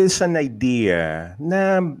Radio is an idea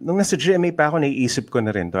na nung nasa GMA pa ako, naiisip ko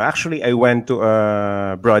na rin to. Actually, I went to a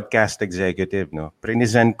broadcast executive, no?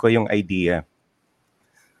 Present ko yung idea.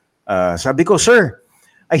 Sabi ko, sir,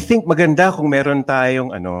 I think maganda kung meron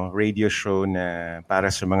tayong radio show na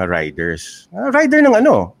para sa mga riders. Rider ng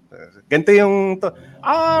ganito yung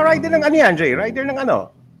rider ng yan, Jay? Rider ng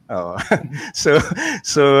Oh. so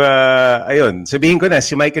ayun, sabihin ko na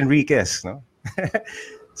si Mike Enriquez, no?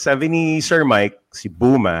 Sabi ni Sir Mike, si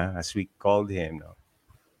Buma, as we called him, no?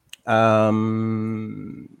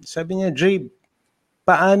 Sabi niya, Jay,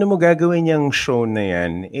 paano mo gagawin yung show na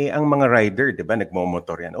yan? Ang mga rider, 'di ba,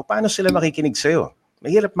 nagmomotor yan. O paano sila makikinig sa'yo?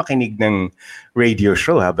 Mahirap makinig ng radio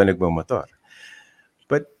show habang nagmomotor.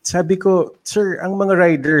 But sabi ko, sir, ang mga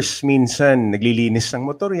riders minsan naglilinis ng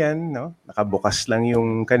motor yan, no? Nakabukas lang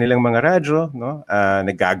yung kanilang mga radyo, no?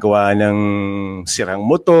 Naggagawa ng sirang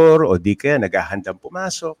motor o di kaya naghahandang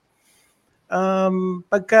pumasok.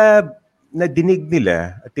 Pagka nadinig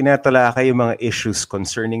nila at tinatalakay yung mga issues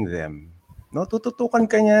concerning them, no?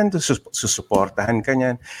 Tututukan ka niyan, susuportahan ka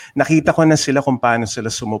niyan. Nakita ko na sila kung paano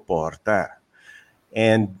sila sumuporta.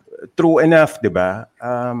 And true enough, di ba?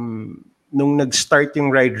 Nung nag-start yung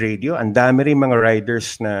Ride Radio, ang dami rin mga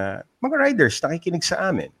riders nakikinig sa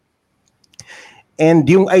amin. And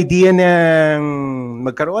yung idea ng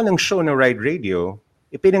magkaroon ng show ng Ride Radio,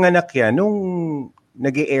 ipinanganak yan nung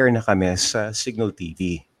nag-i-air na kami sa Signal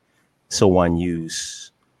TV, sa One News.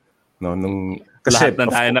 No, kasi lahat na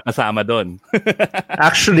tayo nakasama doon.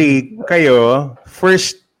 Actually, kayo,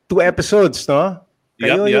 first 2 episodes, no?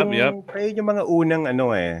 Kayo yung mga unang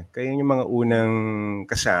kayo yung mga unang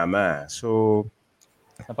kasama. So,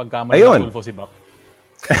 napagkamali ng Tulfo si Bak.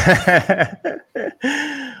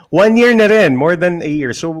 1 year na rin, more than a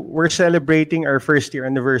year. So, we're celebrating our first year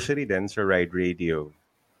anniversary then sa Ride Radio.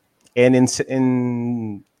 And in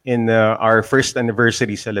our first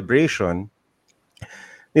anniversary celebration,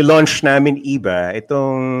 ni-launch namin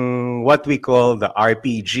itong what we call the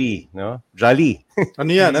RPG, no? Jolly. Ano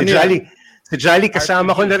yan? Si Jolly,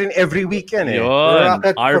 kasama ko na rin every weekend eh. Yun,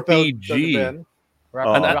 RPG.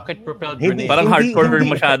 Rocket-propelled grenade. Parang hardcore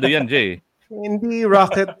masyado yan, Jay. Hindi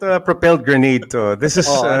rocket-propelled grenade to. This is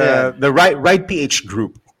the Ride PH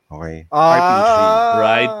group. Okay. RPG.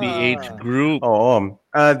 Ride PH group. Oo.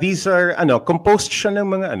 These are, composed siya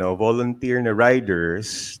ng mga volunteer na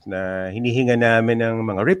riders na hinihinga namin ng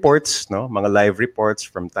mga reports, no? Mga live reports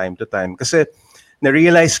from time to time. Kasi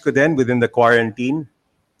na-realize ko din within the quarantine,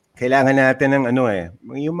 kailangan natin ng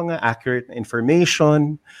yung mga accurate na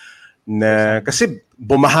information na kasi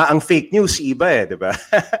bumaha ang fake news iba di ba?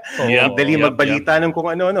 Dali magbalita ng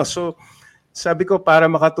kung ano-ano. So sabi ko para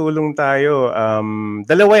makatulong tayo,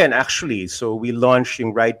 dalawa yan actually. So we launched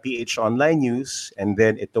yung Ride PH online news and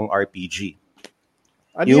then itong RPG.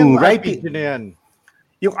 Ano yung RPG na yan?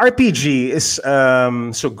 Yung RPG is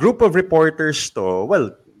so group of reporters to,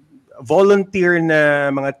 volunteer na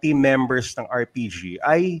mga team members ng RPG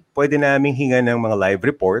ay pwede naming hinga ng mga live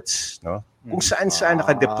reports, no? Kung saan-saan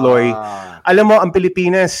naka-deploy. Alam mo, ang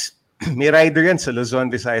Pilipinas, may rider yan sa Luzon,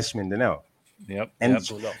 Visayas, Mindanao. And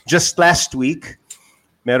just last week,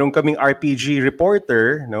 meron kaming RPG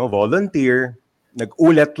reporter, no, volunteer,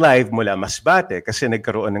 nag-ulat live mula Masbate kasi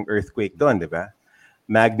nagkaroon ng earthquake doon, di ba?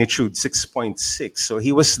 Magnitude 6.6. So he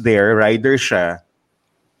was there, rider siya.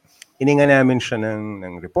 Hininga namin siya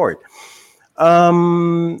ng report.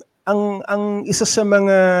 Ang isa sa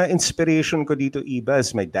mga inspiration ko dito, Iba,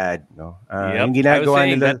 is my dad. No? Yung ginagawa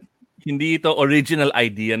nila... Hindi ito original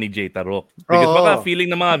idea ni Jay Taruc. Because baka feeling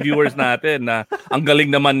ng mga viewers natin na ang galing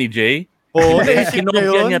naman ni Jay.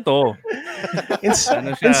 Kinopya niya to.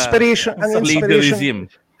 Inspiration.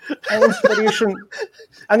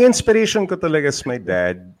 ang inspiration ko talaga is my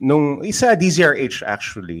dad. Nung isa DZRH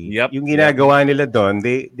actually, Yep, yung ginagawa nila doon,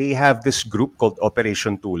 they have this group called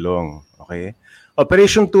Operation Tulong. Okay?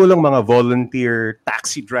 Operation Tulong, mga volunteer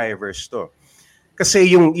taxi drivers to.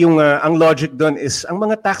 Kasi ang logic doon is ang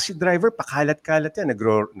mga taxi driver pakalat-kalat yan,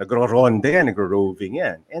 nagro-ronda yan, nagro-roving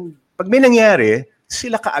yan. And pag may nangyari,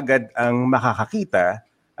 sila kaagad ang makakakita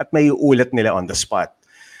at may ulat nila on the spot.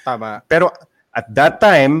 Tama. Pero at that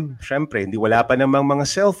time, syempre, wala pa namang mga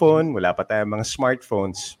cellphone, wala pa tayong mga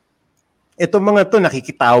smartphones. Itong mga to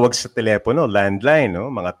nakikitawag sa telepono, landline,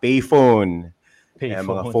 no? Mga payphone.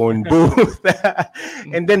 Mga phone booth.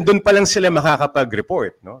 And then doon pa lang sila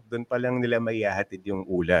makakapag-report, no? Doon pa lang nila maihahatid yung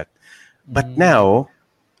ulat. But now,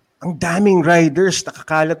 ang daming riders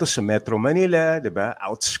nakakala to sa Metro Manila, 'di ba?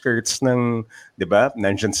 Outskirts ng, 'di ba?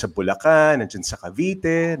 Nandiyan sa Bulacan, nandiyan sa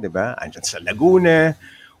Cavite, 'di ba? Nandiyan sa Laguna.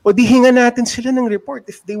 O di hinga natin sila ng report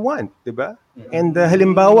if they want, 'di ba? And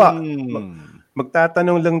halimbawa,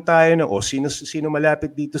 magtatanong lang tayo na sino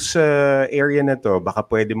malapit dito sa area na to, baka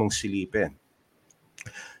pwede mong silipin.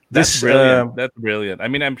 That's brilliant. That's brilliant.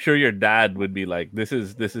 I mean, I'm sure your dad would be like, this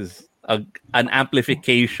is an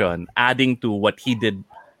amplification, adding to what he did,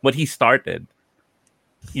 what he started.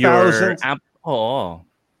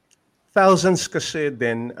 Thousands kasi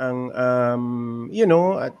din ang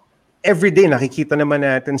every day nakikita naman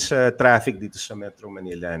natin sa traffic dito sa Metro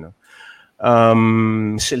Manila, no.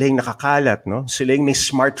 Sila yung nakakalat, no. Sila yung may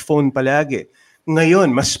smartphone palagi.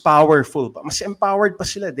 Ngayon, mas powerful pa, mas empowered pa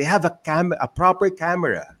sila. They have a proper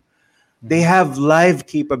camera. They have live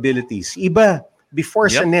capabilities. Iba, before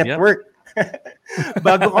sa network.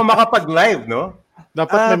 Bago ka makapag-live, no?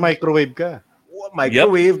 Dapat may microwave ka.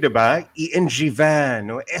 Microwave, di ba? ENG van,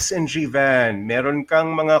 no? SNG van. Meron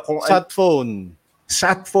kang mga Sat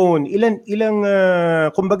phone.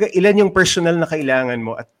 Kumbaga, ilan yung personal na kailangan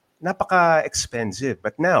mo at napaka-expensive.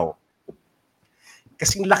 But now,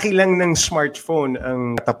 kasing laki lang ng smartphone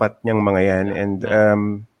ang tapat niyang mga yan. And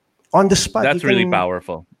on the spot. That's really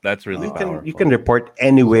powerful. That's really powerful. You can report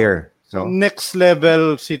anywhere. So next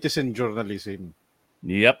level citizen journalism.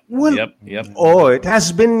 Yep. It has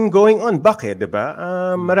been going on. Bakit, 'di ba?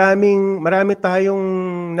 Marami tayong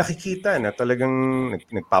nakikita na talagang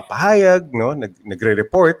nagpapahayag, no,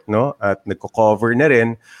 nagre-report, no, at nagko-cover na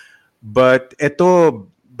rin. But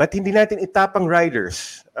ba't hindi natin itapang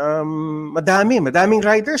riders? Madaming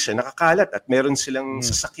riders nakakalat at meron silang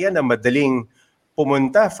sasakyan na madaling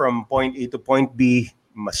pumunta from point A to point B,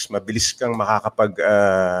 mas mabilis kang makakapag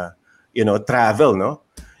travel, no?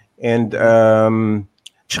 And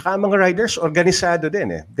tsaka mga riders organisado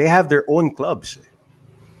din . They have their own clubs.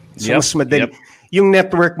 So mas madali. Yung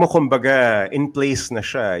network mo kumbaga in place na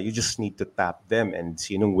siya. You just need to tap them and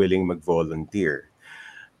sinong willing mag-volunteer.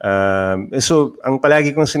 So ang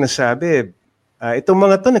palagi kong sinasabi, itong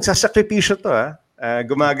mga to nagsasakripisyo to .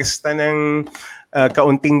 Gumagasta ng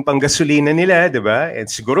kaunting panggasolina nila, di ba? And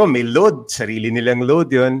siguro may load, sarili nilang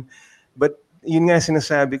load yon. But yun nga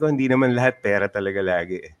sinasabi ko, hindi naman lahat pera talaga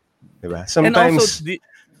lagi. Di ba? Sometimes... And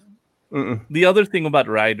also, the other thing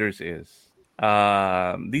about riders is,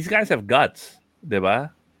 these guys have guts, di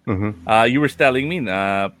ba? You were telling me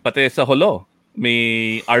na pati sa Holo,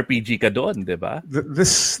 may RPG ka doon, di ba?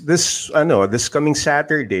 This coming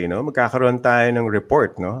Saturday, no, magkakaroon tayo ng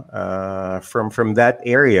report, no, from that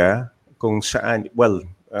area kung saan,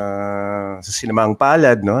 sa Sinamang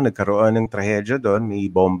Palad, no, nagkaroon ng trahedya doon,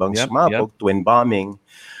 may bombang sumabog, twin bombing.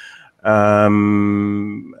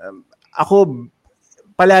 Ako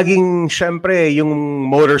palaging syempre yung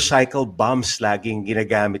motorcycle bombs laging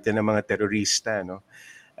ginagamit ng mga terorista, no.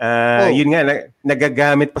 Yun nga,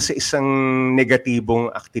 nagagamit pa sa isang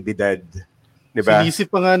negatibong aktibidad. Diba?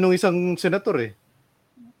 Sinisip pa nga nung isang senator . Wait,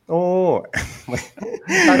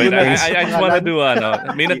 I just want to do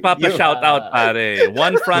may nagpapa-shoutout pare.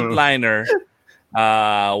 One frontliner,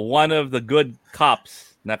 one of the good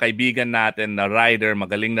cops na kaibigan natin na rider,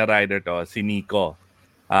 magaling na rider to, si Nico.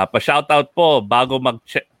 Pa-shoutout po bago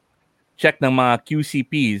mag-check ng mga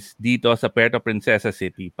QCPs dito sa Puerto Princesa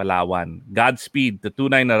City, Palawan. Godspeed to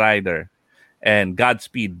tunay na rider and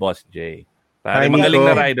Godspeed Boss J. Pare, magaling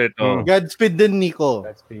na rider to. Godspeed din, Nico.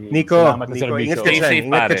 Nico, ingat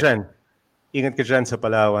ka dyan. Ingat ka dyan sa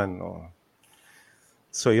Palawan.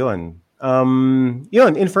 So, yun.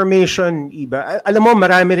 Information, iba. Alam mo,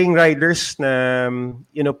 marami ring riders na,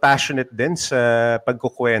 passionate din sa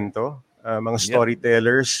pagkukwento. Mga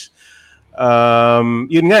storytellers.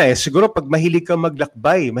 Yun nga siguro pag mahilig ka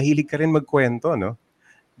maglakbay, mahilig ka rin magkwento, no?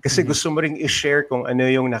 Kasi gusto mo ring i-share kung ano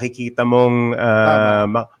yung nakikita mong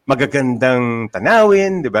magagandang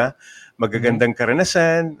tanawin, di ba? Magagandang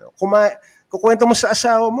karanasan. kukwento mo sa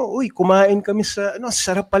asawa mo, uy, kumain kami sa,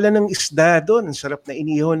 sarap pala ng isda doon, ang sarap na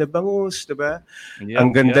inihaw na bangus, diba?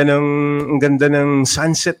 Ang ganda ng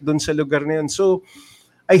sunset doon sa lugar na yun. So,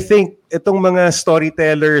 I think itong mga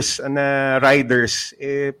storytellers na riders,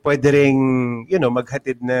 pwede ring,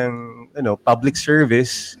 maghatid ng, public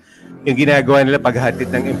service, yung ginagawa nila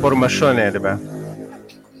paghatid ng impormasyon, diba?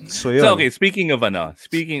 So, okay, speaking of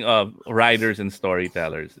riders and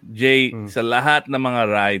storytellers, Jay, sa lahat ng mga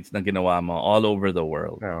rides na ginawa mo all over the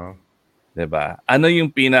world, diba? Ano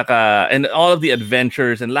yung and all of the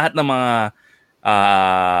adventures and lahat ng mga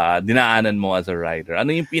dinaanan mo as a rider,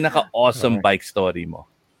 ano yung pinaka-awesome bike story mo?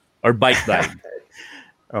 Or bike ride?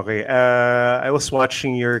 Okay, I was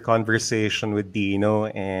watching your conversation with Dino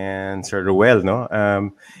and Sir Ruel, no?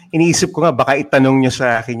 Iniisip ko nga, baka itanong nyo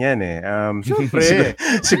sa akin yan eh.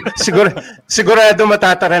 Sigurado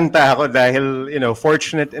matataranta ako dahil,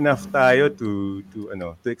 fortunate enough tayo to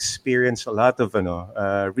experience a lot of,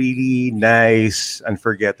 really nice,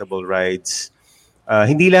 unforgettable rides.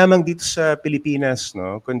 Hindi lamang dito sa Pilipinas,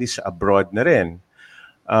 no? Kundi sa abroad na rin.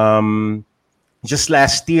 Just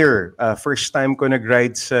last year, first time ko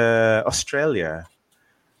nag-ride sa Australia,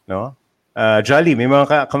 no? Jolly, may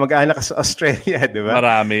mga kamag-anak ka sa Australia, di ba?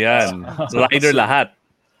 Marami yan. Rider lahat.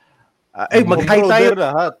 Mag-hi tayo.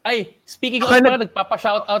 Lahat. Speaking of pala,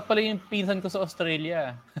 nagpapa-shoutout pala yung pinsan ko sa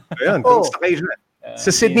Australia. Ayun, kamusta kayo dyan? Sa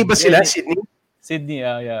Sydney ba sila? Sydney,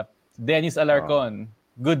 yeah. Dennis Alarcon.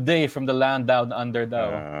 Good day from the land down under daw.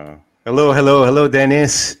 Hello,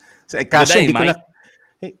 Dennis. Kaso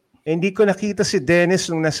Hindi ko nakita si Dennis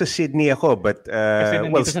nung nasa Sydney ako, but kasi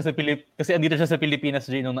andito siya sa Pilipinas,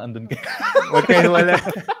 Jay, nung naandun ka. Okay, wala.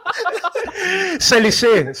 sa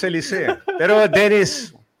lise. Pero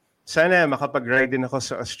Dennis, sana makapag-ride din ako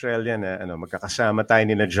sa Australia na magkakasama tayo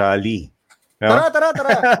ni na Jolly. No?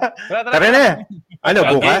 Tara na.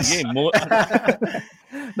 Bukas?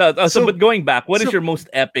 But going back, what is your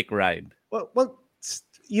most epic ride? Well,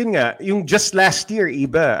 yun nga, yung just last year,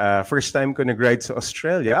 iba, first time ko nag-ride sa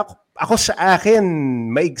Australia. Ako sa akin,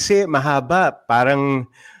 maigsi, mahaba. Parang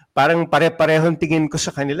pare-parehong tingin ko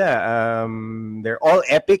sa kanila. They're all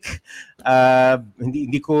epic.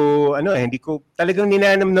 Hindi ko talagang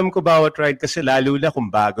ninanamnam ko bawat ride kasi lalo na kung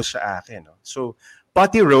bago sa akin. No? So,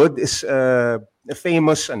 Potty Road is a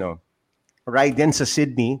famous ride yan sa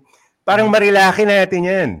Sydney. Parang marilaki natin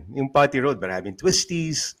yan. Yung Potty Road, maraming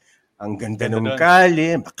twisties. Ang ganda ng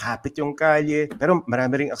kalye, makapit yung kalye, pero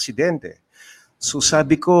marami ring aksidente. So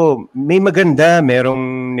sabi ko, may maganda,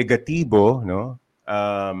 merong negatibo, no?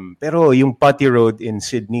 Pero yung Potty Road in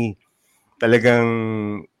Sydney, talagang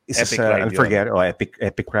isa sa unforgettable,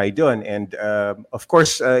 epic ride yun. And of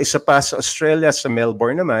course, isa pa sa Australia, sa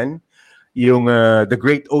Melbourne naman, yung the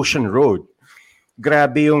Great Ocean Road.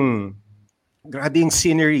 Grabe yung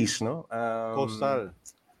sceneries, no?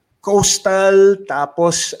 Coastal,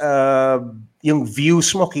 tapos yung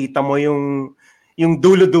views mo, kita mo yung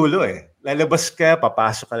dulo-dulo eh. Lalabas ka,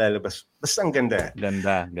 papasok ka, lalabas. Basta ang ganda.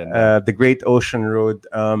 Ganda. The Great Ocean Road.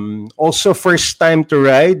 Also, first time to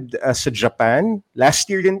ride sa Japan. Last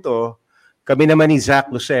year din to, kami naman ni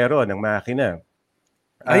Zach Lucero ng Makina.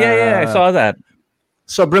 I saw that.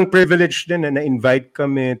 Sobrang privileged din na na-invite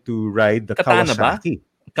kami to ride the Katana Kawasaki.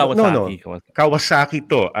 Ba? No. Kawasaki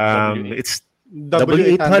to. It's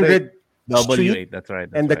W800 W8, that's right.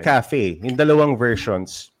 And the cafe, in dalawang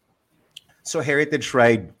versions. So heritage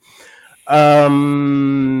ride.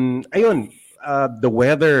 Ayun, the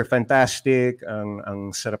weather fantastic,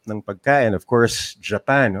 ang sarap ng pagkain. Of course,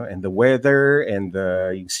 Japan, no? And the weather and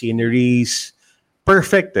the sceneries,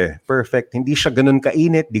 perfect. Hindi siya ganun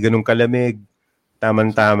kainit, di ganun kalamig.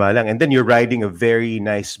 Tamang-tama lang. And then you're riding a very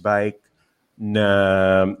nice bike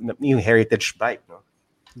na yung heritage bike, no?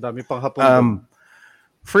 Dami pang hapon.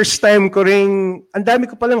 First time ko ring, ang dami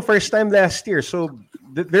ko palang first time last year. So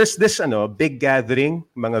there's this big gathering,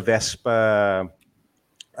 mga Vespa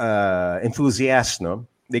enthusiasts, no?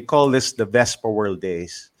 They call this the Vespa World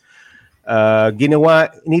Days.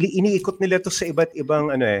 Iniikot nila to sa iba't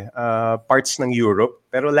ibang parts ng Europe.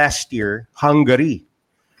 Pero last year, Hungary.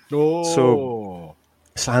 So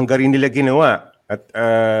sa Hungary nila ginawa. At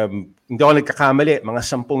hindi ako nagkakamali, mga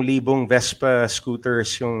 10,000 Vespa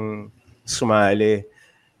scooters yung sumali.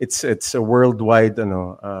 It's a worldwide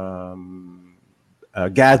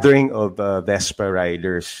gathering of Vespa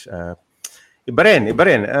riders. Iba rin.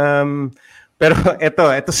 Pero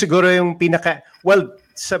ito siguro yung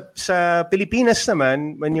sa Pilipinas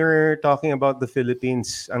naman, when you're talking about the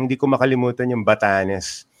Philippines, ang hindi ko makalimutan yung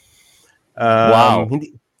Batanes. Wow.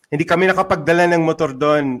 Hindi kami nakapagdala ng motor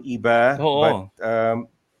doon, iba. Oo.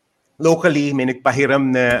 But locally may nagpahiram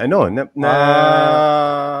na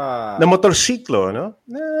na motorsiklo, no?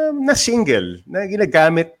 Na single, na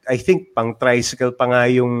ginagamit, I think pang tricycle pa nga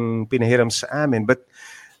yung pinahiram sa amin. But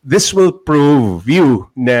this will prove you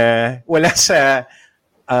na wala sa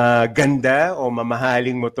ganda o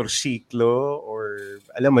mamahaling motorsiklo or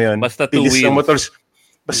alam mo yun, basta two wheels.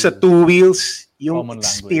 Basta two wheels, yung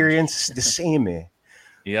experience is the same eh.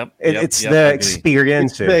 Yep. It's the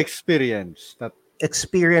experience. It's the experience.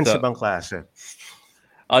 Experience sa bang klase.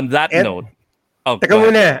 On that note, teka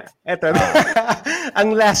muna. Ito.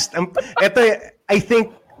 Ang last. Ito, I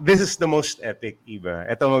think this is the most epic, Iba.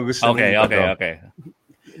 Ito magustuhan. Okay.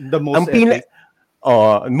 The most epic.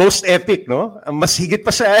 Most epic, no? Mas higit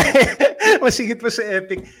pa sa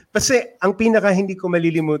epic. Kasi ang pinaka hindi ko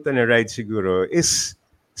malilimutan na ride siguro is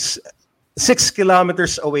 6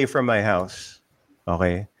 kilometers away from my house.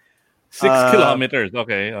 Okay? 6 kilometers.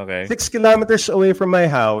 Okay. 6 kilometers away from my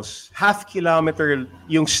house, half kilometer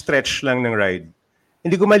yung stretch lang ng ride.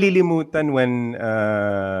 Hindi ko malilimutan when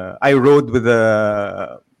I rode with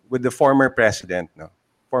the former president, no?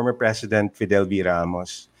 Former President Fidel V.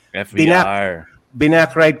 Ramos. FVR.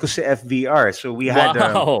 Binakride ko si FVR. So we had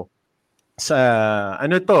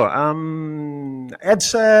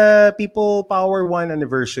EDSA People Power 1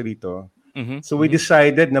 anniversary to. Mm-hmm. So we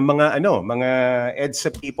decided na mga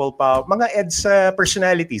EDSA People Power, mga EDSA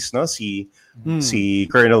personalities, no? Si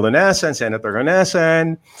Colonel Honasan, Senator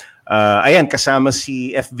Honasan, ayan, kasama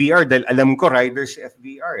si FVR dahil alam ko rider si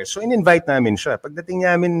FVR. So in-invite namin siya. Pagdating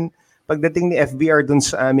ni FVR dun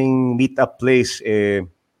sa aming meet-up place,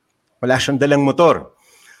 wala siyang dalang motor.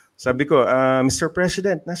 Sabi ko, Mr.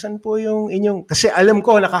 President, nasan po yung inyong... Kasi alam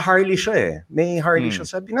ko, naka-Harley siya eh. May Harley siya.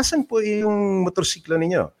 Sabi, nasan po yung motorsiklo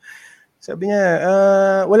ninyo? Sabi niya,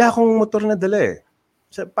 wala akong motor na dala eh.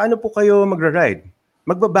 Sabi, paano po kayo magra-ride?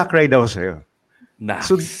 Magba-backride ako sa'yo.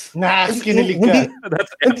 Kinilig ka.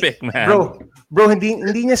 That's epic, man. Bro, hindi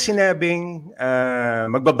niya sinabing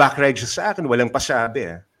magba-backride siya sa akin. Walang pasabi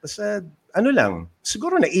eh. Basta,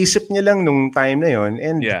 siguro naisip niya lang nung time na yon.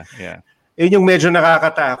 And yun yung medyo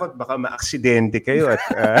nakakatakot. Baka ma-aksidente kayo at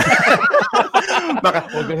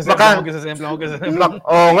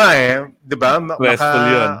oo nga eh. Diba? Stressful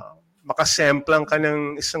yun. Makasemplang ka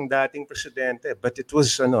ng isang dating presidente. But it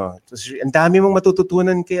was ang dami mong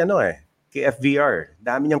matututunan kay FVR.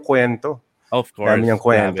 Dami niyang kwento. Of course. Dami niyang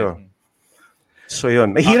kwento. So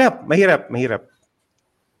yun. Mahirap.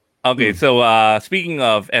 Okay, so speaking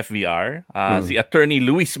of FVR, si Attorney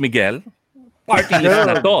Luis Miguel, party list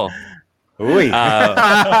na to. Uy.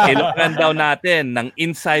 Kailangan daw natin ng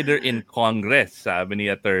insider in Congress, sabi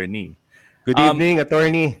ni Attorney. Good evening,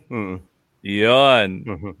 Attorney. Yun.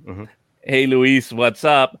 Hey, Luis, what's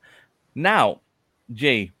up? Now,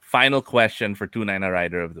 Jay, final question for Tunay na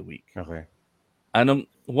Rider of the Week. Okay.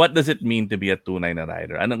 What does it mean to be a Tunay na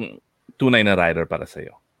Rider? Anong Tunay na Rider para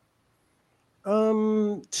sa'yo?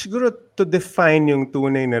 Siguro to define yung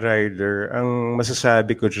tunay na rider, ang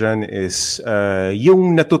masasabi ko dyan is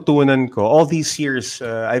yung natutunan ko all these years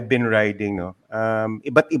I've been riding, no.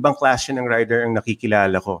 Iba't ibang klase ng rider ang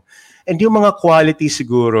nakikilala ko. And yung mga quality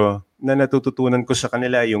siguro na natututunan ko sa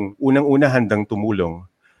kanila, yung unang-una handang tumulong.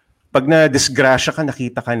 Pag na-disgrasya ka,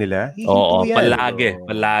 nakita ka nila, hihinto yan.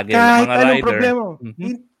 Palagi. Kahit mga anong rider. problema.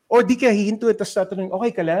 O di ka hihinto at tapos tatanungin,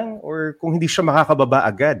 okay ka lang? Or kung hindi siya makakababa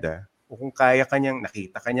agad, o kung kaya kanyang,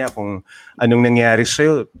 nakita kanya kung anong nangyari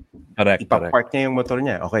sa'yo, ipapark niya yung motor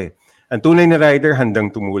niya. Okay. Ang tunay na rider,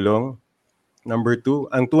 handang tumulong. Number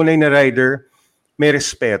 2, ang tunay na rider, may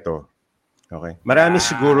respeto. Okay. Marami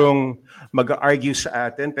sigurong mag-argue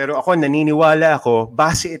sa atin, pero ako, naniniwala ako,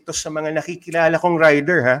 base ito sa mga nakikilala kong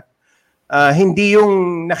rider, ha? Hindi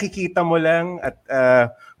yung nakikita mo lang at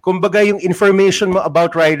kumbaga yung information mo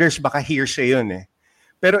about riders, baka hearsay yun eh.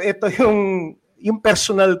 Pero ito yung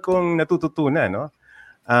personal kong natututunan, no?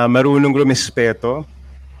 Marunong rumespeto.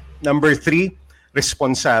 Number 3,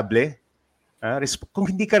 responsable. Kung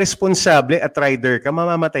hindi ka responsable at rider ka,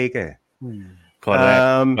 mamamatay ka eh.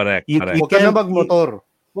 Correct. Huwag ka na magmotor.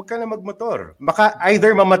 Huwag ka na magmotor.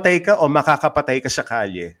 Either mamatay ka o makakapatay ka sa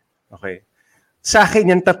kalye. Okay? Sa akin,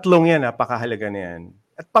 yung tatlong yan, napakahalaga na yan.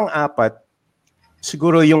 At pang-apat,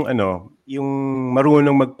 siguro yung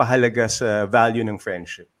marunong magpahalaga sa value ng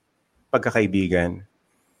friendship. Pagkakaibigan.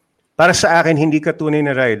 Para sa akin, hindi ka tunay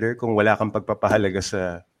na rider kung wala kang pagpapahalaga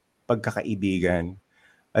sa pagkakaibigan.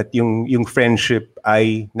 At yung friendship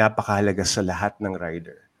ay napakahalaga sa lahat ng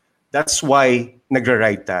rider. That's why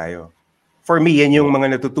nagra-ride tayo. For me, yan yung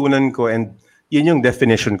mga natutunan ko and yun yung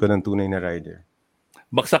definition ko ng tunay na rider.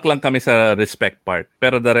 Baksak lang kami sa respect part,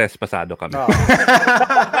 pero the rest pasado kami.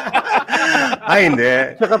 Ay,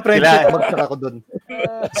 hindi. Saka friendship, bagsak ako dun.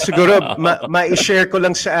 Siguro ma-share ko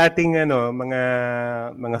lang sa ating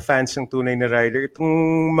mga fans ng Tunay na Rider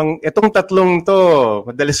itong tatlong to,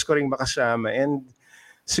 madalas ko ring makasama, and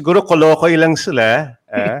siguro kolokoy lang sila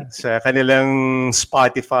sa kanilang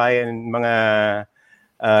Spotify and mga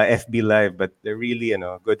FB Live, but they're really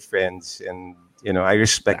good friends, and I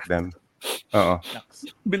respect them. Oo.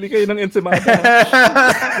 Bili kayo ng ensimada.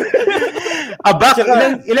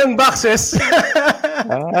 Ilang boxes?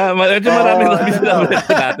 Medyo maraming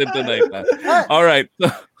natin tonight. Alright.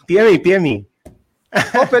 PME.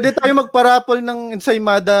 Pwede tayo magparapol ng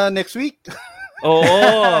ensaymada next week.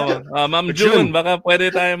 Oo. Ma'am June, baka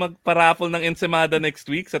pwede tayo magparapol ng ensimada next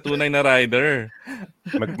week sa Tunay na Rider.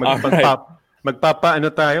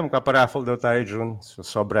 Magpaparaffle daw tayo, June. So,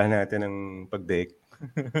 sobra natin ang pag-bake.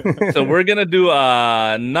 So we're gonna do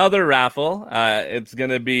another raffle. It's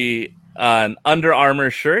gonna be an Under Armour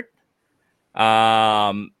shirt.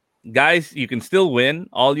 Guys, you can still win.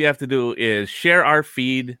 All you have to do is share our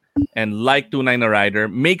feed and like Tunay na Rider.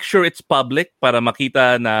 Make sure it's public para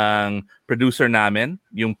makita ng producer namin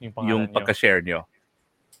yung pagka-share nyo.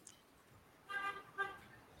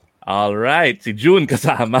 All right, si June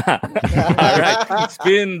kasama. All right,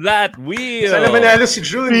 spin that wheel. Sana manalo si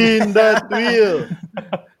June. Spin that wheel.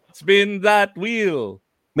 Spin that wheel.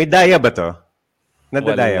 May daya ba to?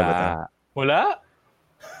 Nadadaya ba to? Wala?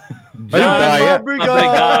 John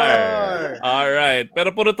Fabrigar. All right,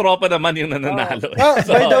 pero puro tropa naman yung nananalo.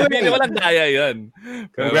 So, by the way, hindi walang daya yun.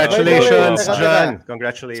 Congratulations, John.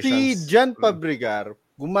 Congratulations. Si John Fabrigar,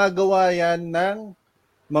 gumagawa yan ng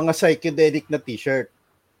mga psychedelic na t-shirt.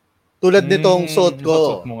 Tulad nitong suot ko.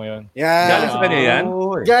 Suot mo ngayon. Yan. Galing sa kanya yan?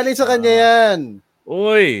 Galing sa kanya yan.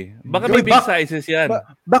 Uy, baka may big sizes yan.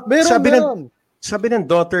 Meron. Sabi ng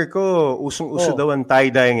daughter ko, usong-uso daw ang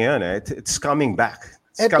tie-dye ngayon. It's coming back.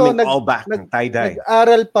 It's coming all back ng tie-dye.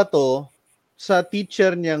 Nag-aral pa to sa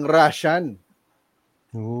teacher niyang Russian.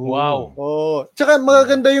 Wow. Oh, tsaka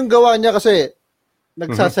magaganda yung gawa niya kasi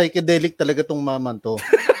nagsa-psychedelic talaga tong maman to.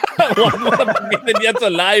 Huwag mo na pagkitin yan sa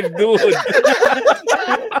live, dude.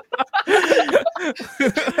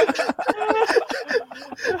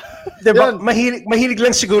 Diba, mahilig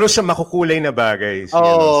lang siguro sa makukulay na bagay.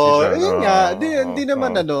 Yun nga. Di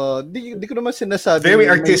naman di ko naman sinasabi very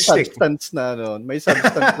artistic. May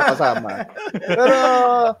substance na kasama.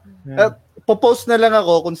 Pero popost na lang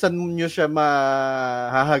ako kung saan nyo siya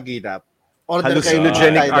mahahaginap.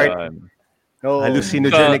 Hallucinogenic art.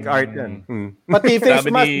 Hallucinogenic art yan. Pati face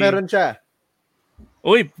mask meron siya.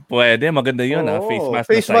 Uy, pwede. Maganda yun.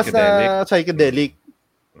 Face mask na psychedelic.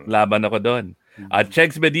 Laban ako doon. At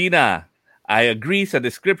Chegs Medina, I agree sa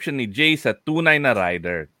description ni Jay sa Tunay na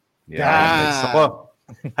Rider. Ako.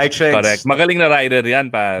 Hi, Chegs. Correct. Magaling na rider yan,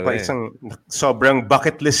 pare. Sobrang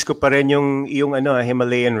bucket list ko pa rin yung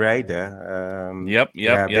Himalayan ride. Yep.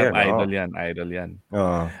 Idol yan.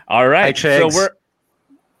 Oh. All right. Hi, so we're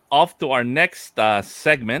off to our next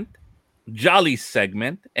segment. Jolly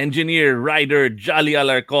segment. Engineer Rider Jolly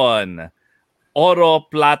Alarcon. Oro,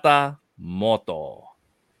 Plata, Moto.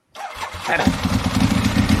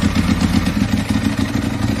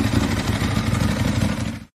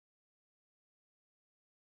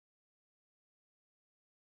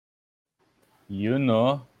 Yun,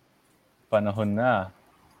 panahon na.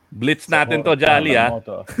 Blitz natin to, Jolly,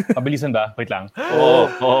 Pabilisan ba? Wait lang.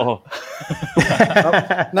 Oo.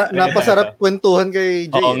 Napasarap kwentuhan kay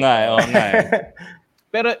Jay. Oo nga.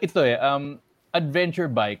 Pero ito adventure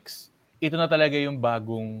bikes, ito na talaga yung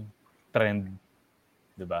bagong trend.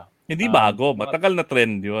 Diba? Hindi bago. Matagal na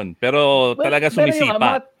trend yun. Pero talaga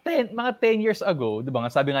sumisipa. Mga 10 years ago, diba nga,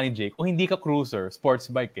 sabi nga ni Jake, kung hindi ka cruiser, sports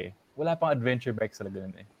bike wala pang adventure bikes talaga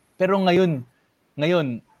nun Pero ngayon,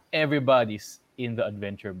 everybody's in the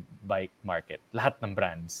adventure bike market. Lahat ng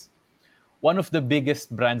brands. One of the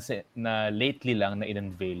biggest brands na lately lang na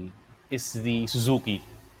in-unveil is the Suzuki.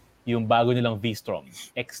 Yung bago nilang V-Strom.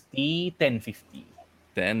 XT 1050.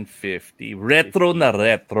 1050. Retro na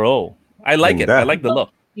retro. I like it. I like the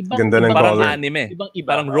look. Ganda ng parang color. Anime.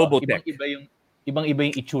 Parang Robotech. Ibang-iba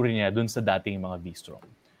yung itsura niya dun sa dating mga V-Strom.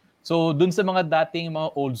 So, dun sa mga dating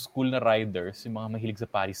mga old school na riders, yung mga mahilig sa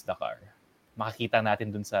Paris-Dakar, makikita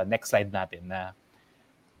natin dun sa next slide natin na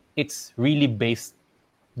it's really based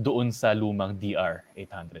doon sa lumang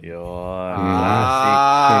DR800. Yun.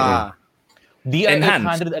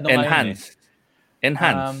 DR800,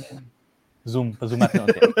 Enhance. Zoom natin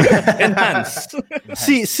ulit. Enhance.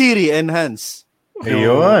 Siri, enhance.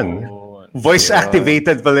 Ayun. Voice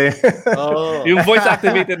activated pala. Yung voice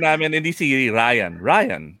activated namin, hindi Siri, Ryan.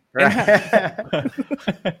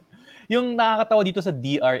 Yung nakakatawa dito sa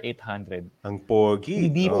DR800. Ang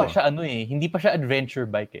pogi. Hindi pa siya adventure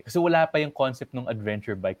bike eh. Kasi wala pa yung concept ng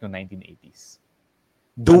adventure bike noong 1980s.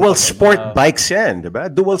 Dual sport bikes yan, di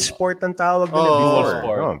ba? Dual sport ang tawag nila before. Dual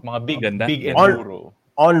sport. Mga big enduro.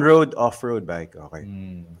 On-road, off-road bike. Okay.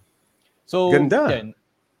 So, ganda. Yan,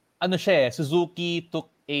 ano siya Suzuki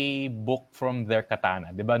took a book from their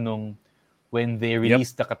katana. Di ba when they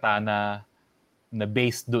released the katana na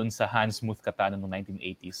based doon sa hand-smooth katana noong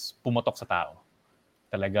 1980s, pumotok sa tao.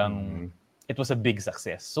 Talagang, it was a big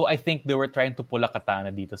success. So I think they were trying to pull a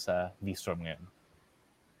katana dito sa V-Strom ngayon.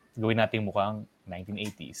 Gawin natin mukhang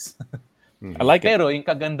 1980s. I like it. Pero yung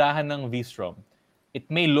kagandahan ng V-Strom, it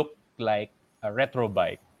may look like a retro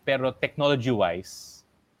bike, pero technology-wise,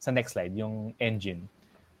 sa next slide, yung engine,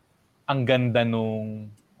 ang ganda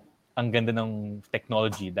ng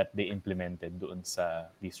technology that they implemented doon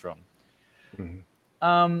sa V-Strom.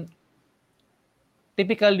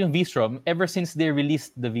 Typical yung V-Strom, ever since they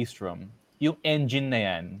released the V-Strom, yung engine na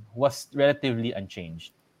yan was relatively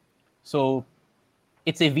unchanged. So,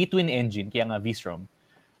 it's a V-twin engine, kaya nga V-Strom.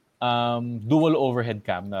 Dual overhead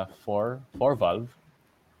cam na 4 valve.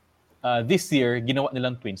 This year, ginawa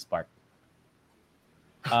nilang twin spark.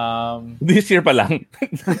 This year pa lang.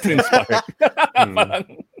 Twin spark.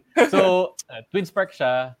 So, twin spark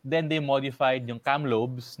siya. Then they modified yung cam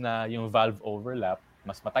lobes na yung valve overlap,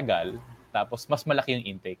 mas matagal. Tapos, mas malaki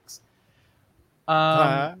yung intakes.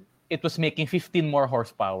 It was making 15 more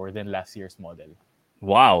horsepower than last year's model.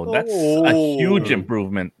 Wow, that's a huge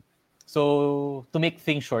improvement. So, to make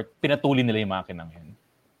things short, pinatuli nila yung makinang yan.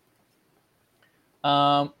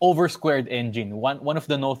 Over-squared engine. One of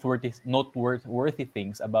the noteworthy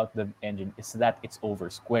things about the engine is that it's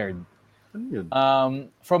over-squared.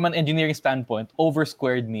 From an engineering standpoint,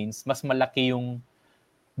 over-squared means mas malaki yung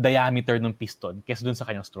diameter ng piston kaysa dun sa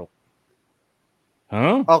kanyang stroke.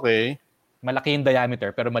 Huh? Okay. Malaki yung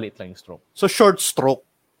diameter pero maliit lang yung stroke. So short stroke.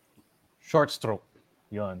 Short stroke.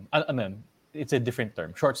 Yun. It's a different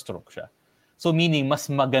term. Short stroke siya. So meaning mas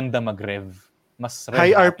maganda mag-rev. Mas rev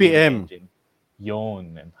high RPM.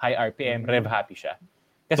 Yun. High RPM, rev happy siya.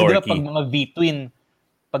 Kasi di ba pag mga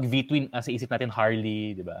V-twin, sa isip natin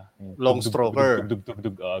Harley, di ba? Long stroker.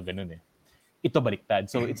 Ganun eh. Ito baliktad.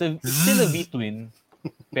 So it's still a V-twin,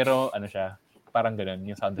 pero ano siya, parang ganun,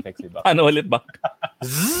 yung sound effects, di ba? Ano ulit ba?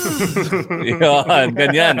 Yan,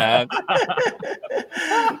 ganyan ha.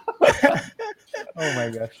 Oh my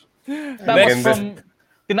gosh. Tapos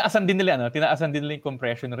tinaasan din nila yung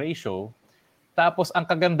compression ratio. Tapos ang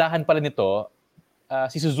kagandahan pala nito,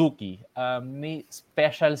 si Suzuki, may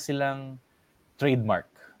special silang trademark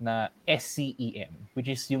na SCEM, which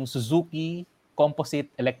is yung Suzuki Composite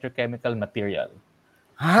Electrochemical Material.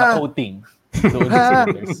 Na coating doon sa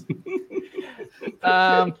cylinders.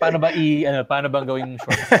 Paano ba gawing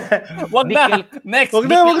short? Wag na. Next. Wag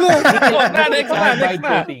na. Next.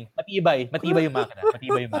 Coating. Matibay yung makina.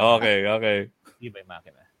 Okay. Matibay yung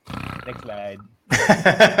makina. Next slide.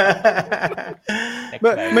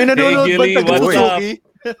 May nanonood ba taga Suzuki?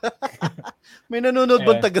 May nanonood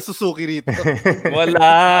ba taga Suzuki rito?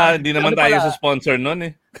 Wala. Hindi naman tayo sa sponsor nun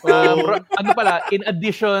eh. In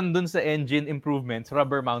addition dun sa engine improvements,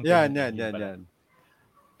 rubber mounted. Yan.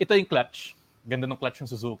 Ito yung clutch. Ganda ng clutch ng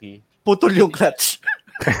Suzuki. Putol yung clutch.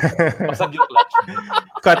 Pasag yung clutch.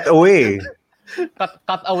 Cut away.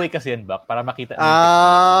 Cut away kasi yan, Bak, para makita.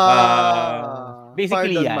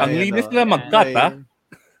 Basically yan. Ang linis na mag-cut, ha?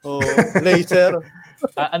 Oh, laser.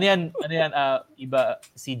 Ano yan? Iba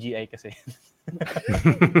CGI kasi.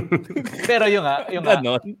 Pero yung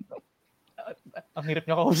ganon. Ang hirap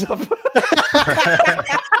niyo kausap.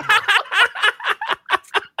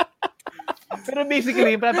 Pero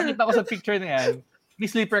basically, pinapakita ko sa picture na yan, may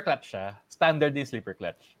sleeper clutch siya. Standard din sleeper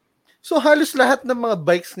clutch. So halos lahat ng mga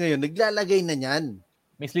bikes ngayon, naglalagay na niyan.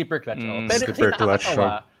 May sleeper clutch. Pero kasi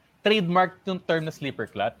nakakatawa, trademark yung term na sleeper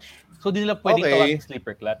clutch. So di nila pwedeng tawagin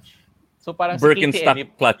sleeper clutch. So parang Birkenstock si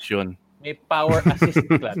KTM, clutch yun. May power assist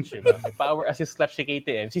clutch. Diba? May power assist clutch si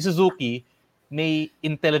KTM. Si Suzuki, may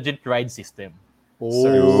intelligent ride system.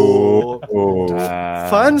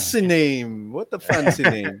 Fancy name. What a fancy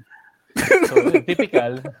name. So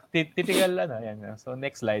typical yan. So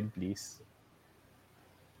next slide please.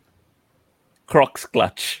 Crocs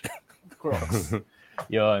clutch. Crocs.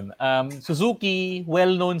 Yon. Suzuki,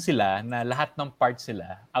 well-known sila na lahat ng parts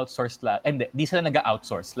sila outsourced di sila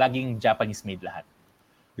nag-outsource. Laging Japanese-made lahat.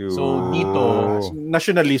 So dito,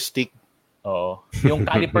 nationalistic. Oo. Yung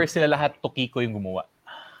calipers sila lahat, Tokiko yung gumawa.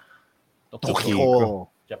 Tokiko.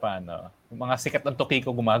 Japan, yung mga sikat ng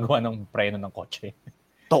Tokiko gumagawa ng preno ng kotse.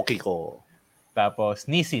 Tokiko. Tapos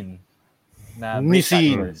Nissin. na brake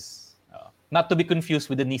Nissin. calipers. Not to be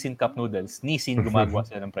confused with the Nissin Cup Noodles. Nissin gumagawa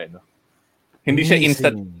sila ng preno. Hindi siya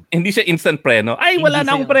instant preno. Ay, wala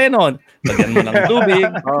na akong preno. Lagyan mo ng tubig.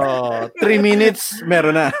 3 minutes,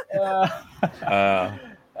 meron na.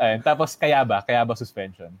 Tapos Kayaba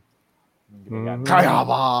suspension. Kaya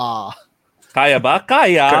ba? Kaya ba?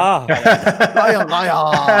 Kaya.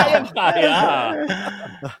 Kaya.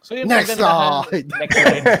 So yung Next slide.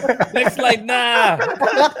 Next slide na.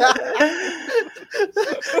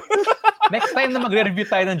 Next time na magre-review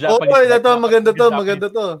tayo ng Japanese. Maganda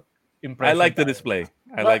to. I like the display.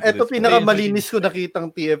 Ito pinakamalinis ko nakitang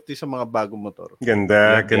TFT sa mga bagong motor.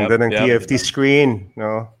 Ganda ng TFT screen,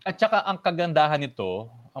 no? At saka ang kagandahan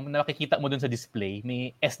nito, ang nakikita mo dun sa display,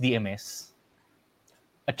 may SDMS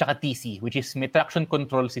at saka TC, which is may traction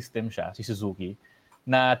control system siya, si Suzuki,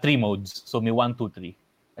 na 3 modes. So may 1, 2, 3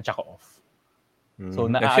 at saka off. So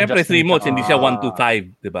Siyempre 3 modes, hindi siya 1, 2,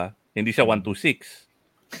 5, di ba? Hindi siya 1, 2,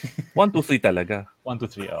 6. 1, 2, 3 talaga. 1, 2,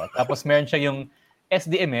 3. Tapos meron siya yung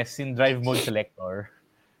SDMS, yung drive mode selector,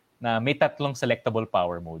 na may 3 selectable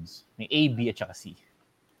power modes. May A, B, at saka C.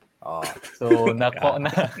 So,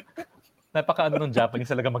 napaka nung Japanese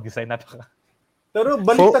talaga mag-design. Pero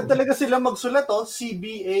baliktad talaga sila magsulat,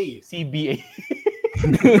 CBA.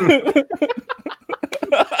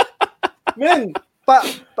 Men,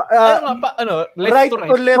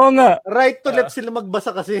 right to left sila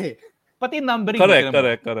magbasa kasi. Pati numbering.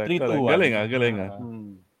 Correct. Galing.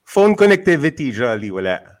 Phone connectivity, Jolly,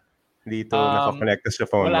 wala. Dito nakakonekta sa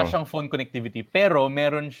phone wala mo. Siyang phone connectivity, pero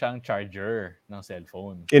meron siyang charger ng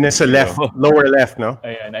cellphone. Sa lower left, no?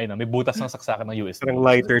 Ayun. May butas ng saksakan ng USB. Parang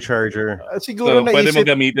lighter charger. Siguro so, pwede mo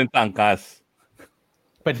gamitin sa angkas.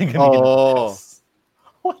 Pwede gamitin sa angkas.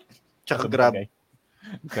 Tsaka grab.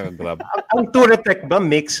 Ang Touratech ba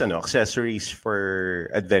makes accessories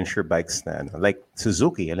for adventure bikes na like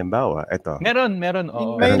Suzuki, halimbawa, ito. Meron.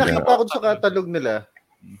 May nakita ko sa catalog nila.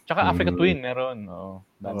 Tsaka Africa Twin, meron.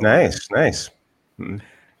 Nice.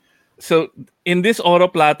 So, in this Oro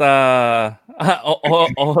Plata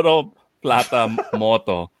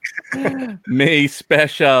Moto, may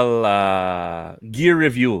special gear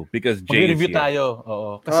review because Jay is here.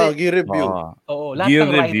 Tayo. Kasi gear review. Lahat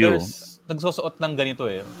ng riders nagsusuot ng ganito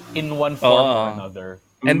in one form or another.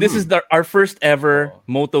 And this is our first ever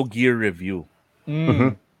Moto gear review.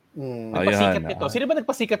 Nagpasikat ito. Sino ba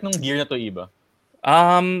nagpasikat ng gear na to, Iba?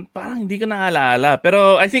 Parang hindi ko naalala.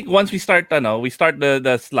 Pero I think once we start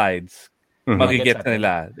the slides, magigets na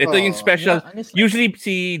nila. Ito yung special. Usually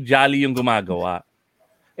si Jolly yung gumagawa.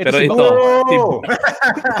 Pero ito.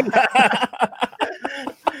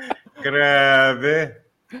 Grabe.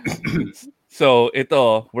 So,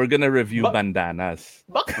 ito, we're gonna review bandanas.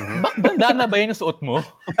 Bandana ba yun yung suot mo?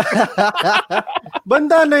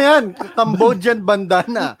 Bandana yan. Cambodian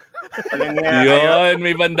bandana. Yun,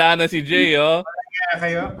 may bandana si Jay,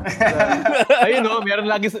 kayo. Ayun meron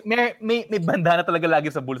lagi may bandana talaga lagi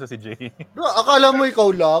sa bulsa si Jay. Bro, akala mo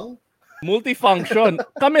ikaw lang? Multifunction.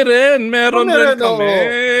 Kami rin, meron rin kami.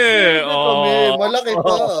 Malaki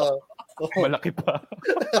pa. Malaki pa.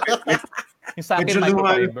 Yung sa akin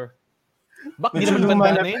microfiber. Bak di naman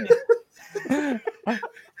bandana yun.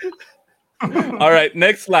 All right,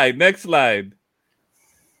 next slide.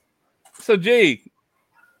 So Jay,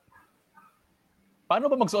 paano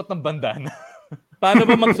ba magsuot ng bandana?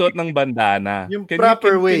 Yung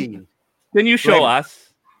proper way. Can you show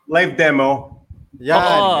us? Live demo.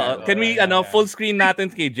 Yan. Can we full screen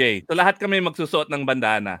natin kay Jay? So lahat kami magsusuot ng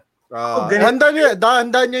bandana. Handa niyo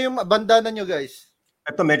yung bandana niyo, guys.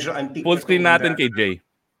 Ito medyo antique. Full screen natin kay Jay.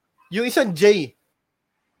 Yung isang J.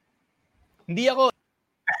 Hindi ako.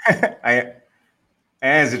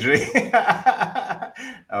 Si Jay.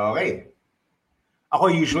 Okay. Ako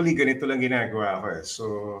usually ganito lang ginagawa ko.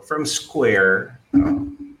 So, from square,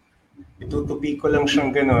 itutupi ko lang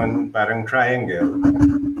siyang ganon, parang triangle.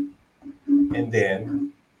 And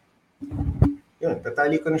then, yun,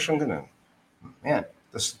 tatali ko na siyang ganon. Ayan.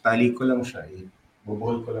 Tapos tali ko lang siya.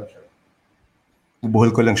 Bubuhol ko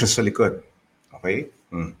lang siya sa likod. Okay?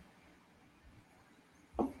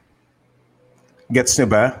 Gets niyo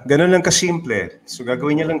ba? Ganon lang kasimple. So,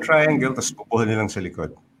 gagawin niya lang triangle, tapos bubuhol niya lang sa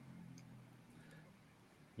likod.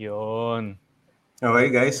 Yun. Okay,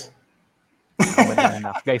 guys?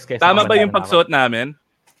 guys. Tama ba yung pagsuot namin?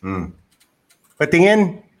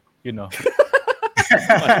 Patingin. You know.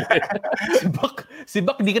 Si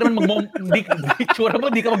Bak, di ka naman tsura mo,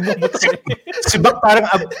 di ka magbubuto. Si Bak parang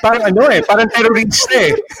parang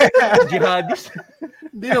terrorista Jihadist.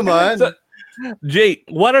 Hindi naman. So, Jay,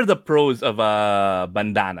 what are the pros of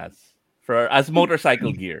bandanas as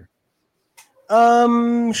motorcycle gear?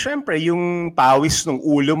 Syempre, yung pawis ng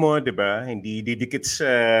ulo mo, di ba? Hindi didikit sa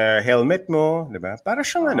helmet mo, di ba? Para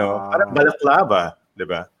siyang parang balaklava, di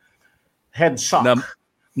ba? Head sock.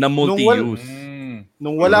 Na multi-use.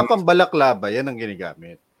 Nung wala pang balaklava, yan ang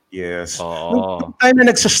ginagamit. Yes. Oo. Nung time na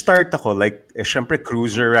nagsa-start ako, like, syempre,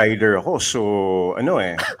 cruiser rider ako. So,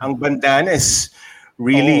 ang bandana is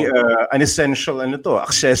really an essential,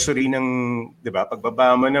 accessory ng, di ba?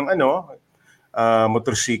 Pagbaba mo ng,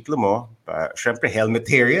 motorsiklo mo, syempre, helmet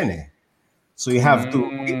hair yan eh. So, you have to,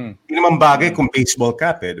 hindi naman bagay kung baseball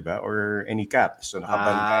cap eh, di ba? Or any cap. So,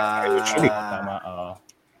 nakabandana. Usually. Tama.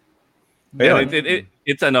 Pero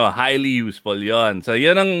it's highly useful yon. So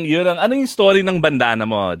yun ang ano yung story ng bandana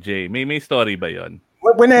mo, Jay? May story ba yon?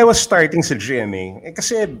 When I was starting sa GMA,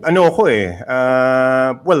 kasi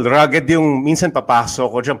rugged yung minsan papasok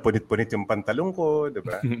ko diyan, punit-punit yung pantalon ko, 'di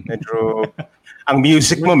ba? Medyo ang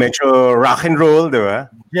music mo medyo rock and roll, 'di ba?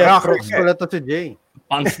 Yeah, rockers pala to si Jay.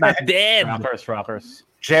 Punk's not dead. Rockers.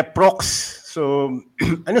 Jeprox. So,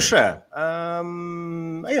 siya?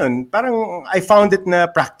 Ayun, parang I found it na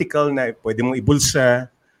practical na pwede mong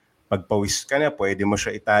ibulsa, pagpawis ka na, pwede mo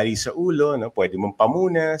siya itali sa ulo, pwede mong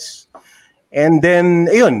pamunas. And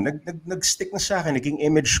then, ayun, nag-stick na sa akin, naging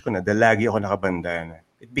image ko na, dahil lagi ako nakabandana.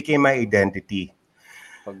 It became my identity.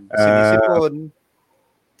 Pag sinisipon.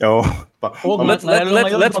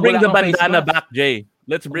 Let's bring the bandana back, Jay.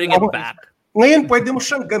 Let's bring it back. Ngayon, pwede mo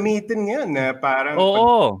siyang gamitin ngayon na parang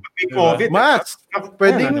pag COVID. Mask.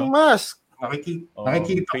 Pwedeng mask.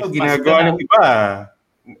 Nakikita ko, ginagawa ng iba.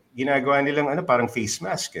 Ginagawa nilang parang face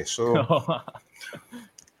mask eh. So,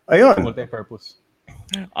 ayun. Multi-purpose.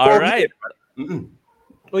 Alright.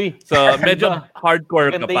 Uy, so medyo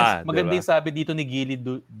hardcore ka pa. Maganda yung sabi dito ni Gili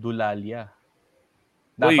Dulalia.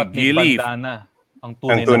 Dapat may bandana. Ang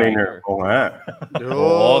tunay na rider. Oo nga.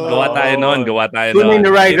 Gawa tayo nun. Tunay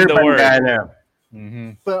na rider bandana.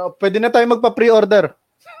 Pwede na tayo magpa-pre-order.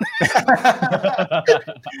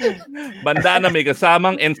 Bandana may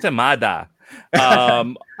kasamang ensemada.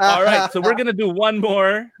 Alright, so we're gonna do one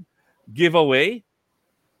more giveaway.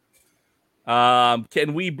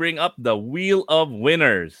 Can we bring up the Wheel of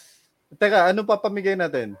Winners? Teka, ano papamigay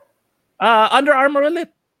natin? Under Armour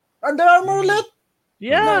ulit. Under Armour ulit?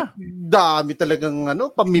 Yeah. Dami talagang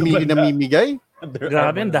pamimili na mimigay.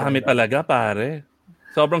 Grabe, dami talaga, pare.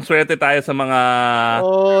 Sobrang swerte tayo sa mga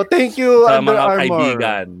thank you, sa Under mga Armour.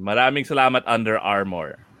 kaibigan. Maraming salamat, Under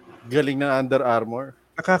Armour. Galing ng Under Armour.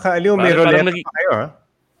 Nakakaaliw, may roleta pa kayo, ha?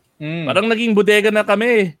 Parang naging bodega na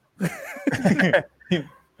kami.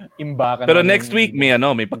 Imbakan. Pero next week, may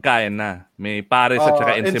pagkain na. May pares at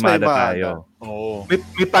saka ensimada tayo.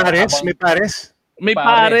 May pares? May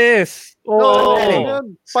pares.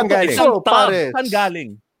 Saan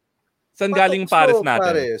galing? Saan galing pares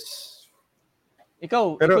natin? Pares.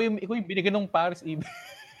 Ikaw yung binigyan ng pares. Hindi.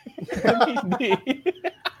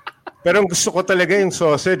 Pero ang gusto ko talaga yung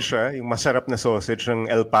sausage, yung masarap na sausage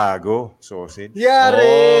ng El Pago sausage.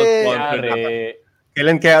 Yari!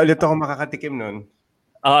 Kailan kaya ulit ako makakatikim nun?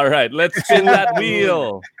 Alright, let's spin that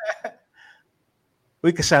wheel.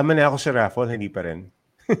 Uy, kasama na ako sa raffle, hindi pa rin.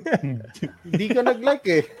 Hindi ka nag-like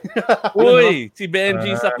eh. Uy, si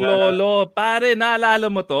Benji sa Klolo. Pare, naalala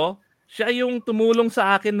mo to? Siya yung tumulong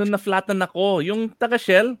sa akin nung na-flatten ako. Yung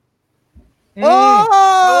taga-Shell.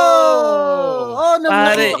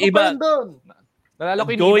 Pare, iba.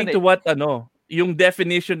 Going to what, yung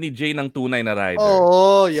definition ni Jay ng tunay na rider.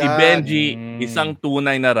 Yan. Si Benji, isang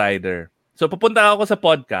tunay na rider. So, pupunta ako sa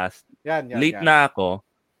podcast. Late na ako.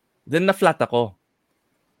 Then, na-flat ako.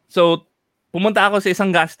 So, pumunta ako sa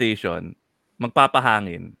isang gas station,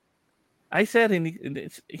 magpapahangin. Ay, sir,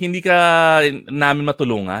 hindi ka namin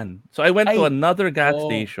matulungan. So, I went to another gas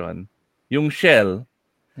station, yung Shell.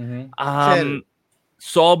 Shell.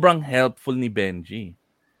 Sobrang helpful ni Benji.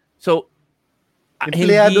 So,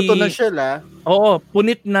 empleyado to ng Shell, Oo,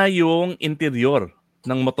 punit na yung interior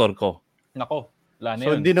ng motor ko. Nako, wala na yun.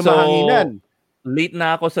 So, hindi na mahanginan. Late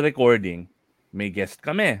na ako sa recording. May guest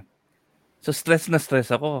kami. So, stress na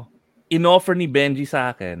stress ako. In-offer ni Benji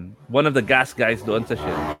sa akin, one of the gas guys doon sa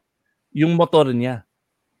Shell, yung motor niya.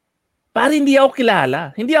 Para hindi ako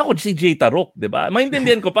kilala. Hindi ako si Jay Taruc, 'di ba?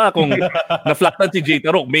 Maintindihan ko pa kung na-flattan si Jay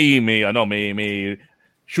Taruc, may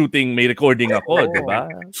shooting, may recording ako, 'di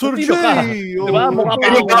ba? Sir Jay, 'di ba? Mukha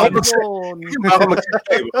pa'di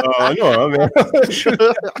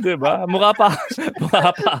ba? Mukha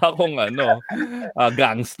pa akong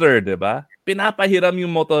gangster, 'di ba? Pinapahiram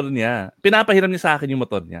yung motor niya. Pinapahiram niya sa akin yung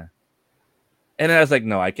motor niya. And I was like,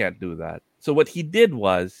 no, I can't do that. So what he did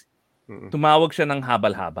was, tumawag siya ng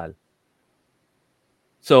habal-habal.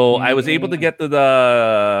 So I was able to get to the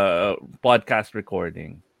podcast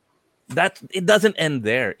recording. it doesn't end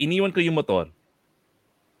there. Iniwan ko yung motor.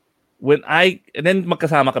 And then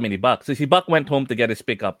magkasama kami ni Buck. So si Buck went home to get his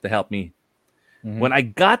pickup to help me. Mm-hmm. When I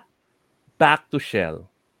got back to Shell,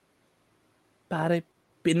 pare,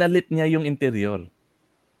 pinalit niya yung interior.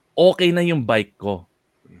 Okay na yung bike ko.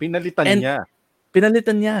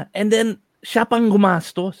 Pinalitan niya. And then, siya pang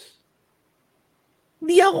gumastos.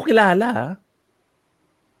 Hindi ako kilala, ha?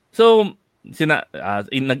 So,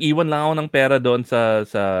 nag-iwan lang ako ng pera doon sa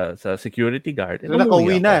security guard. So,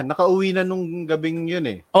 nakauwi na nung gabing yun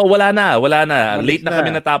eh. Oh, wala na. Late na kami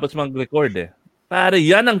natapos mag-record eh. Pare,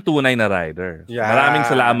 yan ang tunay na rider. Yeah. Maraming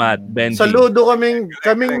salamat, Benji. Saludo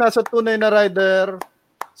kaming nasa tunay na rider.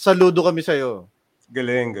 Saludo kami sa'yo.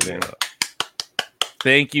 Galing.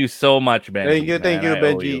 Thank you so much, Benji. Thank you,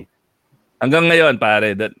 Benji. Hanggang ngayon,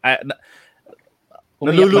 pare.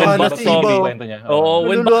 Naluluhan na si Ibo.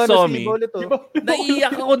 When Buck saw me,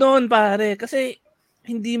 naiiyak ako noon, pare. Kasi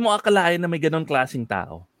hindi mo akalain na may ganon klaseng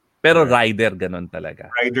tao. Pero rider, ganon talaga.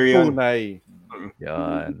 Rider yun. Tunay.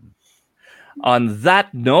 Yan. On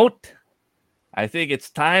that note, I think it's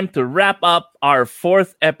time to wrap up our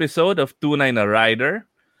 4th episode of Tunay na Rider.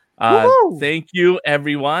 Thank you,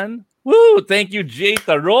 everyone. Woo! Thank you, Jay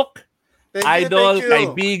Taruc, idol,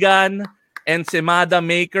 kaibigan, ensimada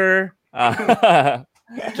maker.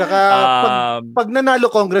 Tsaka pag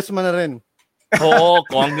nanalo, congressman na rin. Oo,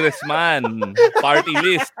 congressman. Party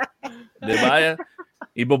list. Diba?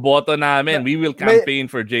 Iboboto namin. We will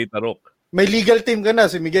campaign for Jay Taruc. May legal team ka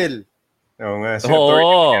na, si Miguel. Oo nga.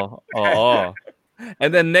 Oo. And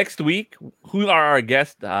then next week, who are our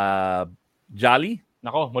guests? Jolly?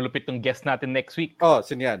 Nako, malupit tong guest natin next week. Oh,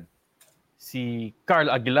 sino yan? Si Carl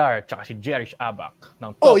Aguilar tsaka si Jerish Abak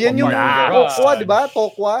ng yan yung Tokwa, di ba?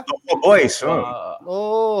 Tokwa Boys.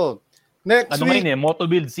 Next week. Ngayon Moto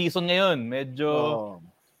Build season ngayon. Medyo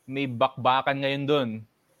may bakbakan ngayon doon.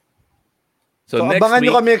 So abangan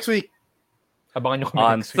nyo kami next week.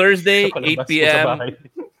 On Thursday, 8 p.m.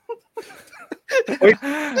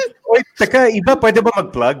 Wait, teka, iba, pwede ba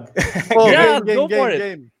mag-plug? Go for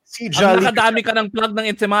it. Si Jolly. Nakadami ka ng plug ng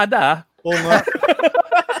Ensemada. Oo nga.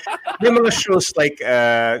 Yung mga shows like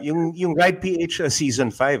yung Ride PH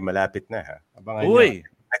season 5 malapit na, ha. Abangan Uy.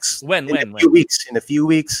 Next when? In a few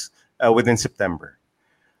weeks within September.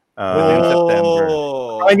 September.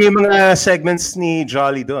 Ano yung mga segments ni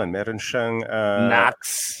Jolly doon? Meron siyang Nax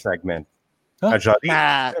segment. Jolly?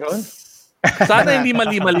 Nax. Sana hindi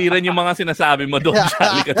mali-mali rin yung mga sinasabi mo doon,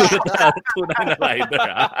 Jolly, katulad na tunay na rider.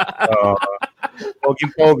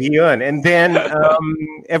 Pogi yun. And then,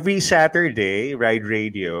 every Saturday, Ride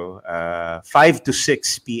Radio, 5 to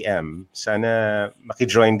 6 p.m. Sana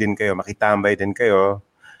maki-join din kayo, makitambay din kayo.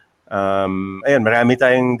 Ayun, marami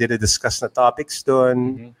tayong dinidiscuss na topics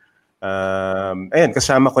doon. Ayun,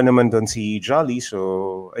 kasama ko naman doon si Jolly.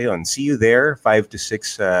 So, ayun, see you there, 5 to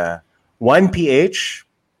 6, 1PH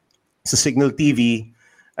sa Signal TV.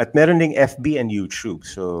 At meron ding FB and YouTube.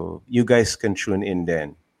 So, you guys can tune in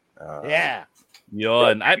then.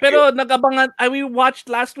 Yun. Pero nag-abangan, we watched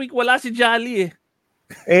last week, wala si Jolly eh.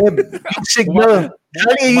 Signal.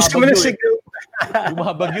 Jolly, ayusin mo na signal.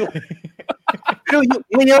 Bumabagyo eh. Pero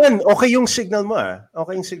ngayon, okay yung signal mo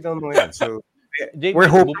Okay yung signal mo ngayon. So, Jake, we're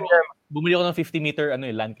hoping bumili ako ng 50-meter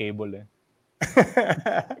LAN cable eh.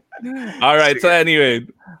 Alright, so anyway,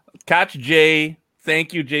 catch Jay.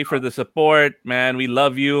 Thank you, Jay, for the support. Man, we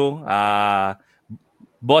love you.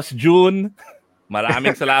 Boss June,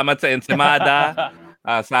 maraming salamat sa Ensemada.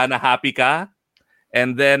 Sana happy ka.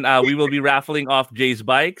 And then we will be raffling off Jay's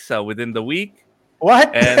bikes within the week.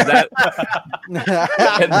 What? And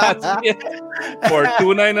that's it for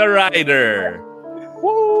Tunay na Rider.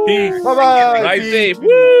 Woo! Peace. Bye-bye. Ride safe.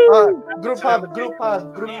 Woo! Group hug.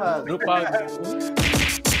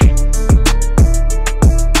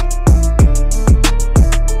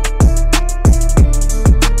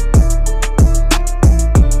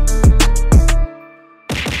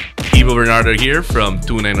 Ivo Bernardo here from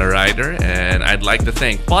Tunay na Rider, and I'd like to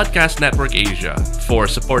thank Podcast Network Asia for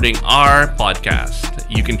supporting our podcast.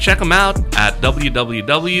 You can check them out at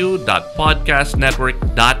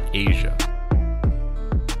www.podcastnetwork.asia.